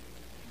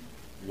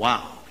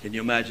 Wow. Can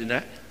you imagine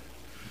that?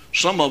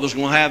 Some of us are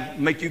going to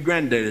make you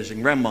granddaddies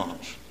and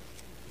grandmas.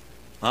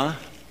 Huh?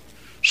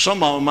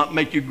 Some of them might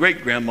make you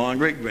great-grandma and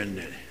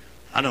great-granddaddy.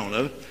 I don't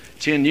know.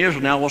 10 years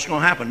from now, what's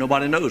going to happen?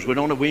 Nobody knows. We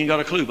don't know. We ain't got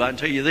a clue. But I can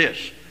tell you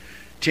this.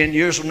 10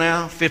 years from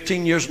now,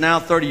 15 years from now,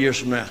 30 years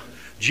from now,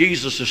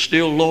 Jesus is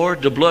still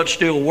Lord. The blood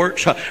still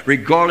works.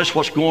 Regardless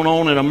what's going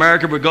on in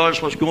America,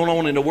 regardless what's going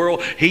on in the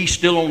world, he's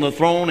still on the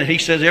throne, and he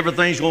says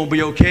everything's going to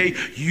be okay.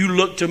 You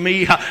look to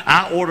me.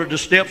 I ordered the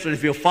steps, and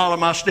if you'll follow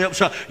my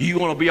steps, you're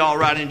going to be all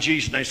right in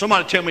Jesus' name.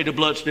 Somebody tell me the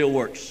blood still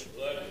works.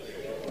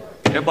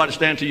 Everybody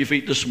stand to your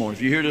feet this morning.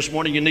 If you're here this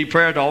morning, you need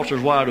prayer, the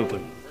altar's wide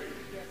open.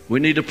 We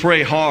need to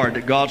pray hard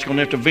that God's going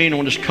to intervene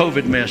on this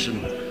COVID mess,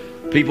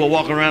 and people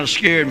walking around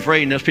scared and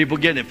afraid, and there's people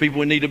getting it. People,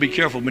 we need to be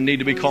careful. We need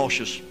to be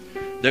cautious.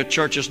 There are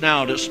churches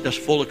now that's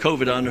full of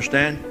COVID, I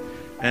understand.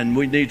 And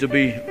we need to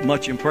be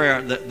much in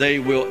prayer that they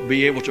will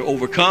be able to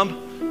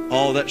overcome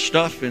all that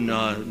stuff and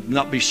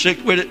not be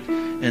sick with it,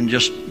 and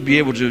just be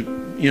able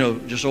to,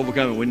 just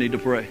overcome it. We need to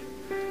pray.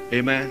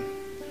 Amen.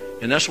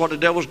 And that's what the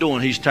devil's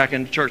doing. He's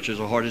attacking the churches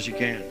as hard as he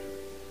can.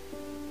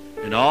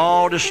 And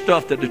all this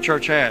stuff that the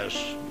church has.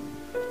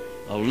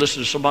 I was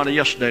listening to somebody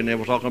yesterday, and they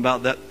were talking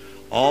about that.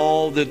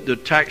 All the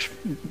tax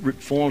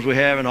reforms we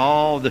have, and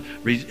all the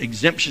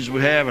exemptions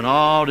we have, and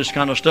all this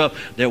kind of stuff,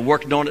 they're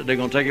working on it. They're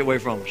going to take it away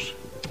from us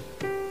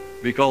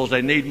because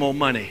they need more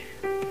money.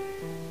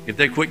 If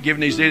they quit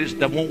giving these idiots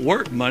that won't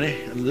work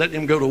money and let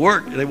them go to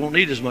work, they won't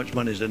need as much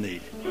money as they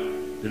need.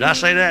 Did I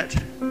say that?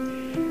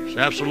 It's an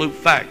absolute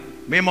fact.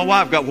 Me and my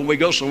wife when we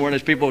go somewhere and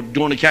there's people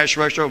doing the cash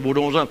register, we're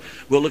doing something,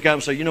 we'll look at them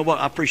and say, "You know what?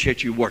 I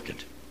appreciate you working."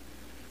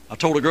 I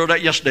told a girl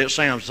that yesterday at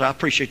Sam's. I said, "I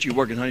appreciate you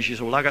working, honey." She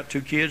said, "Well, I got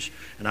 2 kids,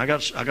 and I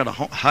got a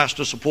house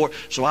to support,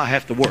 so I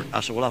have to work."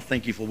 I said, "Well, I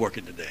thank you for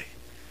working today,"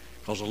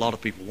 because a lot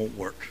of people won't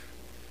work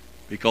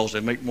because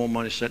they make more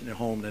money sitting at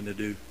home than they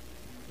do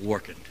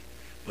working.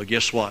 But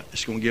guess what?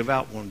 It's going to give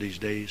out one of these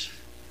days,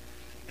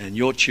 and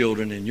your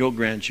children and your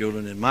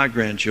grandchildren and my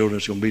grandchildren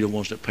is going to be the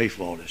ones that pay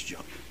for all this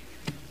junk.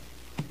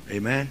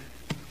 Amen?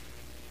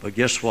 But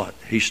guess what?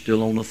 He's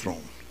still on the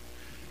throne.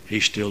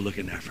 He's still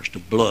looking after us. The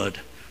blood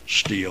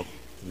still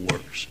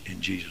works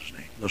in Jesus'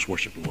 name. Let's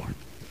worship the Lord.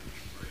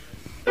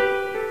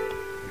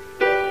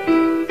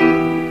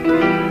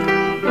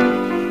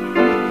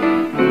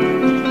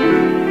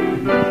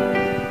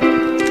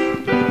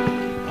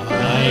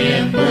 I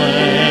am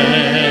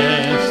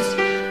blessed.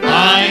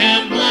 I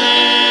am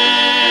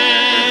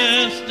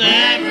blessed.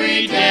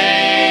 Every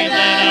day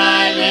that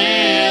I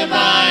live,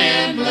 I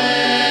am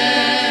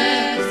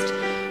blessed.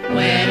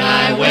 When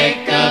I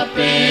wake up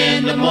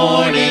in the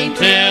morning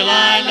till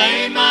I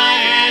lay my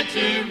head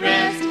to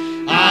rest,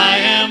 I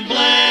am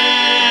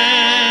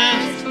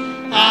blessed.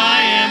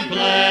 I am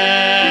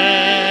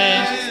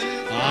blessed.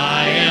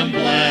 I am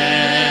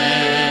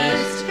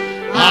blessed.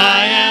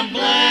 I am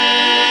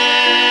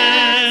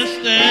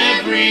blessed.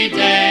 Every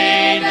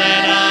day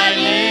that I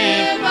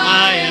live,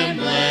 I am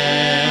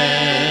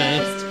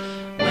blessed.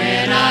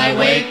 When I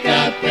wake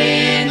up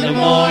in the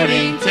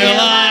morning till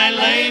I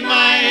lay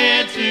my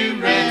head to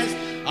rest,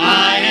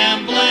 I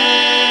am blessed.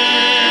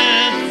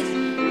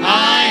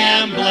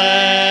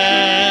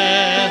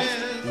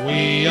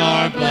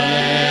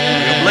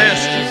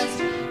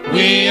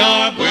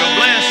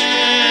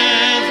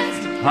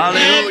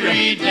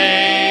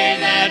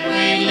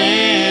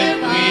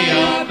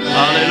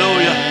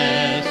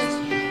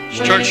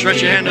 Church,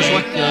 stretch your hand this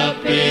way.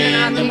 Up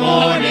in the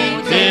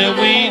morning till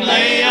we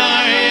lay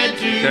our head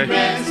to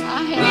rest.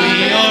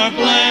 We are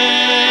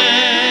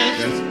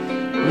blessed.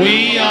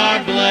 We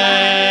are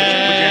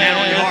blessed. Put your hand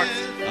on your heart.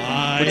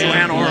 Put your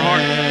hand on her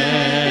heart.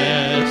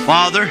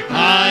 Father,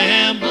 I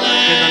am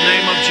blessed. in the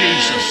name of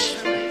Jesus,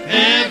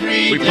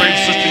 we pray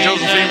for Sister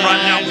Josephine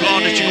right now,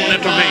 God, that you're going to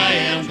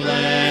intervene.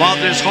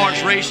 Father, his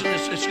heart's racing.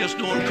 It's just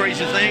doing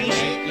crazy things.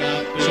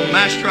 So,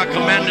 Master, I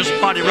command this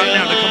body right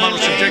now to come under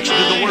subjection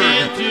to the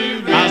Word.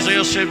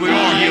 Isaiah said we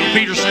are healed.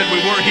 Peter said we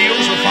were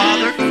healed. So,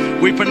 Father,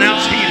 we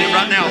pronounce healing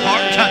right now.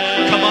 Heart,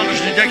 come under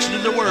subjection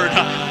to the Word.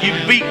 You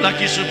beat like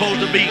you're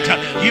supposed to beat.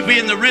 You be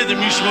in the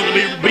rhythm you're supposed to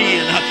be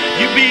in.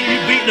 You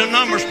beat the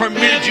numbers per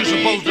minute you're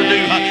supposed to do.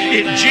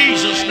 In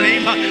Jesus'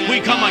 name,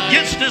 we come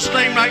against this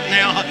thing right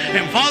now.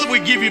 And, Father, we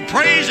give you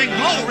praise and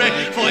glory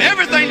for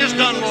everything that's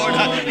done, Lord.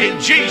 In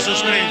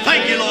Jesus' name.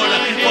 Thank you, Lord,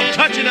 for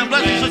touching and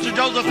blessing Sister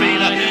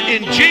Josephine.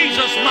 In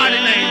Jesus'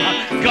 mighty name,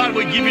 God,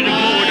 we give you the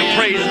glory, the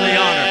praise, and the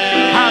honor.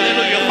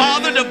 Hallelujah.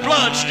 Father, the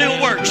blood still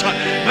works.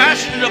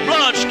 Master, the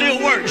blood still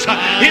works.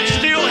 It's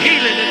still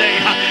healing today.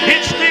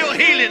 It's still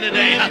healing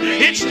today.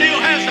 It still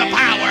has the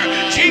power.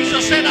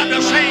 Jesus said, I'm the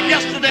same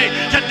yesterday,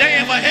 today,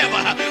 and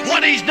forever.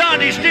 What he's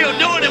done, he's still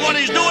doing, and what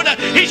he's doing,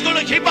 he's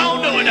going to keep on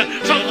doing.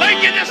 So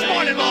thank you this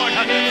morning, Lord,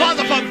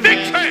 Father, for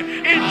victory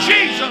in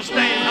Jesus'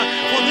 name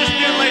for this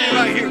dear lady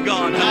right here,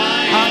 God.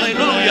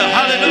 Hallelujah.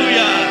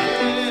 Hallelujah.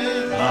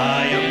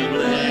 I am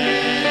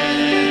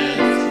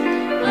blessed.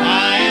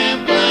 I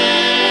am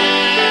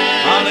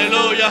blessed.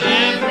 Hallelujah.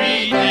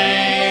 Every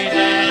day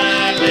that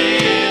I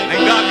live.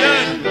 Ain't God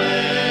good?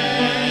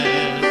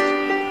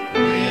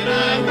 When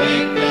I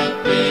wake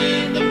up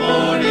in the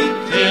morning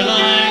till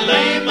I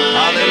lay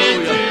my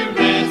head to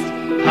rest.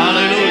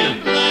 Hallelujah.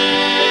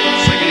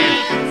 Sing it in.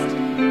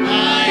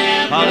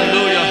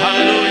 Hallelujah.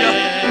 Hallelujah.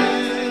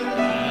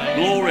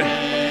 Glory.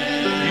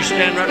 You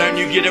stand right there and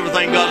you get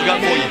everything God's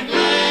got for you.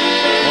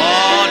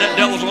 Oh, that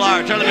devil's a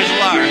liar. Tell him he's a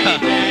liar.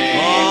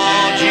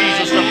 Oh,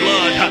 Jesus, the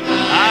blood.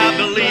 I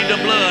believe the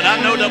blood. I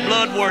know the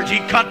blood works.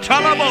 He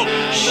katalabo,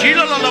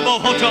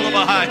 shilalabo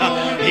hotalabahai.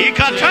 He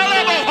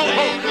katalabo ho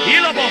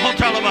hilabo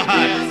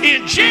hotalabahai.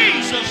 In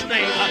Jesus'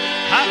 name.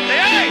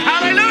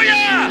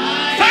 Hallelujah.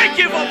 Thank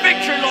you for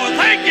victory, Lord.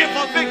 Thank you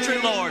for victory,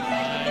 Lord.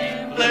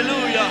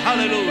 Hallelujah.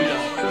 Hallelujah.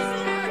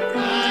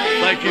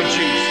 Thank you,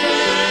 Jesus.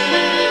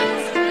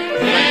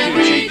 Thank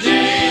you,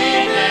 Jesus.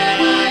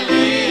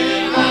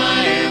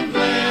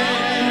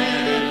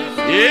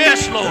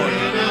 Yes, Lord.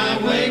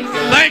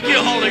 Thank you,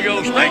 Holy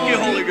Ghost. Thank you,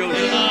 Holy Ghost.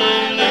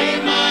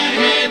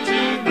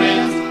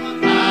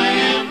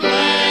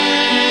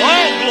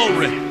 Oh,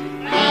 glory.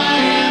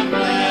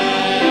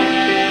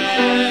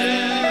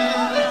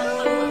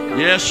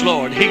 Yes,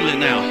 Lord. Healing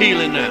now.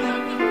 Healing now.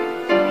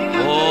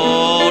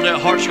 Oh, that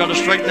heart's got to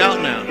straighten out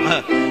now.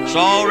 It's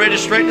already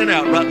straightening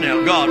out right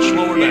now. God,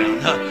 slow her down.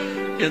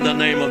 In the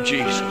name of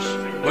Jesus.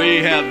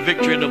 We have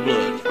victory in the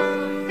blood.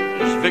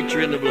 There's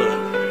victory in the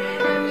blood.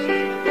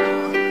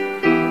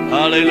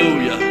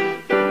 Hallelujah.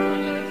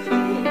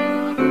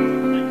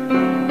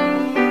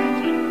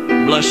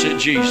 Blessed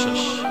Jesus.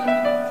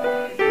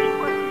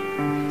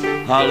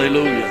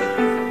 Hallelujah.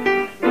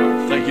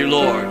 Thank you,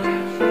 Lord.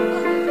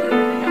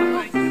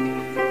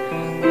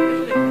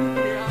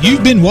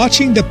 You've been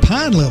watching the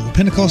Pine Level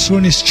Pentecostal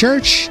Holiness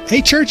Church,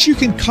 a church you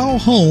can call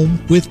home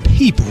with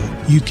people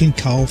you can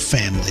call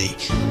family.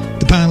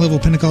 The Pine Level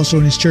Pentecostal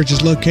Holiness Church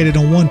is located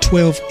on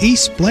 112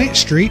 East Blanche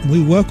Street, and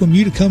we welcome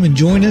you to come and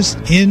join us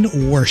in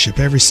worship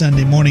every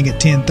Sunday morning at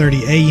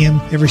 10:30 a.m.,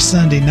 every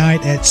Sunday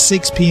night at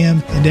 6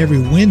 p.m., and every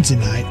Wednesday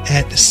night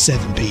at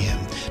 7 p.m.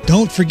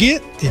 Don't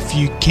forget, if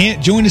you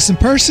can't join us in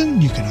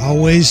person, you can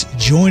always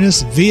join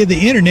us via the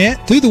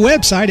internet through the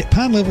website at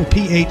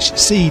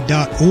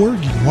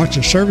pinelevelphc.org. You can watch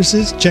our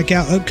services, check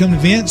out upcoming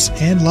events,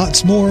 and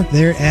lots more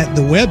there at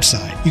the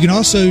website. You can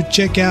also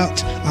check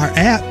out our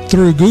app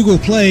through Google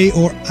Play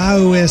or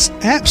iOS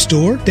App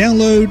Store.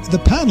 Download the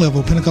Pine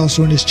Level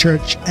Pentecostal Holiness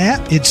Church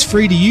app. It's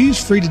free to use,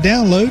 free to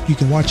download. You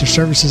can watch our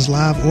services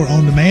live or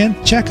on demand.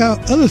 Check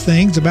out other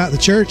things about the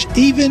church,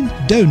 even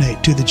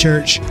donate to the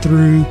church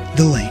through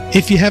the link.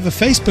 If you have a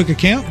Facebook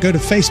account, go to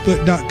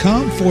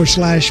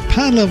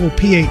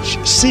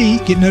facebook.com/PineLevelPHC.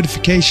 Get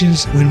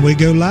notifications when we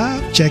go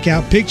live. Check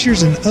out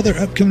pictures and other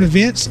upcoming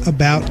events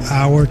about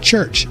our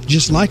church.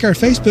 Just like our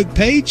Facebook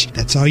page,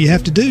 that's all you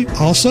have to do.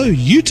 Also,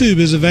 YouTube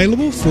is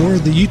available for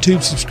the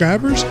YouTube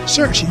subscribers.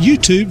 Search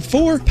YouTube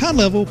for Pine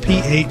Level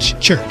PH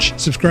Church.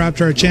 Subscribe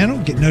to our channel.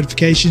 Get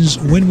notifications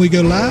when we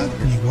go live.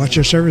 You can watch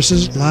our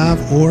services live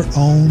or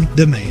on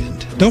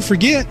demand. Don't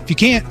forget, if you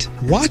can't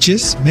watch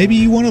us, maybe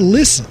you want to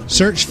listen.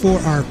 Search for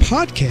our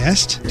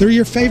podcast through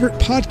your favorite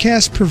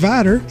podcast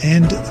provider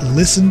and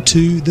listen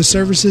to the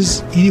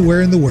services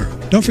anywhere in the world.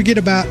 Don't forget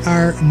about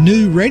our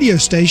new radio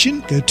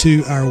station. Go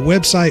to our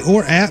website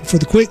or app for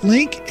the quick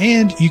link,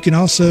 and you can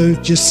also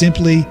just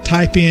simply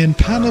type in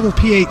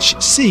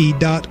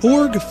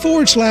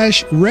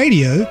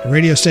pinelevelphc.org/radio. The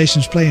radio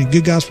station is playing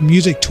good gospel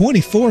music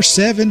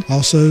 24/7.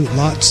 Also,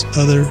 lots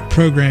other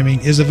programming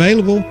is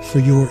available for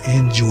your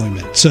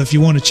enjoyment. So if you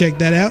want to check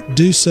that out,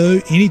 do so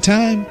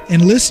anytime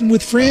and listen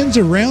with friends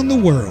around the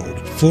world.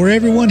 For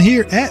everyone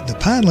here at the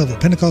Pine Level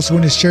Pentecostal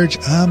Holiness Church,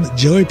 I'm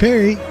Joey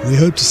Perry. We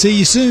hope to see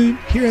you soon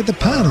here at the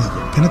Pine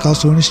Level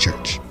Pentecostal Holiness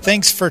Church.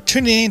 Thanks for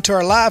tuning in to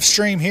our live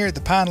stream here at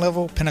the Pine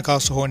Level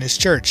Pentecostal Holiness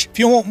Church. If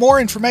you want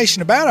more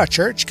information about our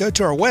church, go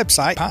to our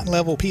website,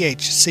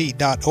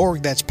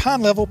 pinelevelphc.org. That's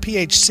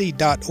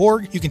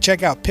pinelevelphc.org. You can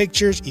check out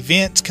pictures,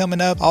 events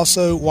coming up,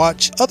 also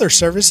watch other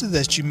services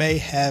that you may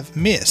have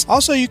missed.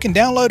 Also, you can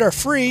download our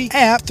free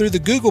app through the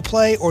Google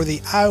Play or the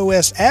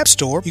iOS App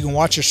Store. You can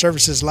watch our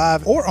services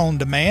live or on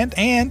demand,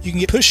 and you can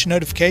get push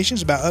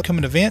notifications about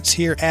upcoming events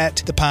here at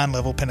the Pine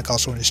Level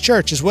Pentecostal Holiness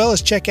Church, as well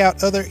as check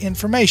out other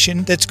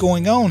information that's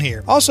going on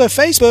here. Also,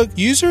 Facebook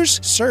users,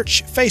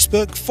 search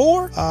Facebook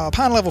for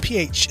Pine Level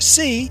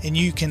PHC, and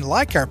you can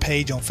like our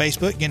page on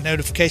Facebook, get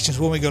notifications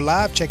when we go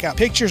live, check out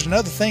pictures and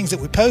other things that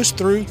we post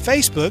through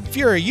Facebook. If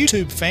you're a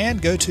YouTube fan,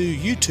 go to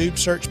YouTube,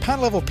 search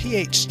Pine Level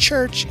PH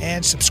Church,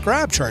 and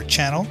subscribe to our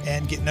channel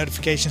and get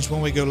notifications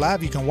when we go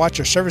live. You can watch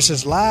our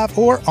services live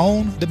or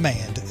on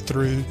demand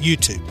through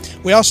YouTube.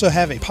 We also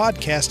have a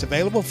podcast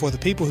available for the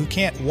people who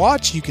can't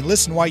watch. You can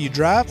listen while you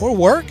drive or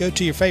work. Go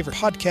to your favorite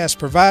podcast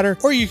provider,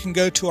 or you can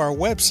go to our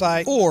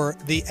website or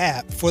the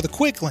app for the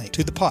quick link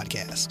to the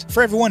podcast.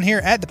 For everyone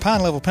here at the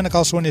Pine Level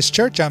Pentecostal Holiness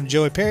Church, I'm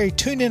Joey Perry.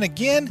 Tune in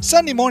again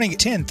Sunday morning at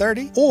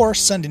 10:30 or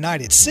Sunday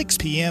night at 6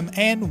 p.m.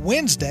 and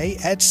Wednesday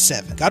at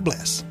 7. God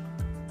bless.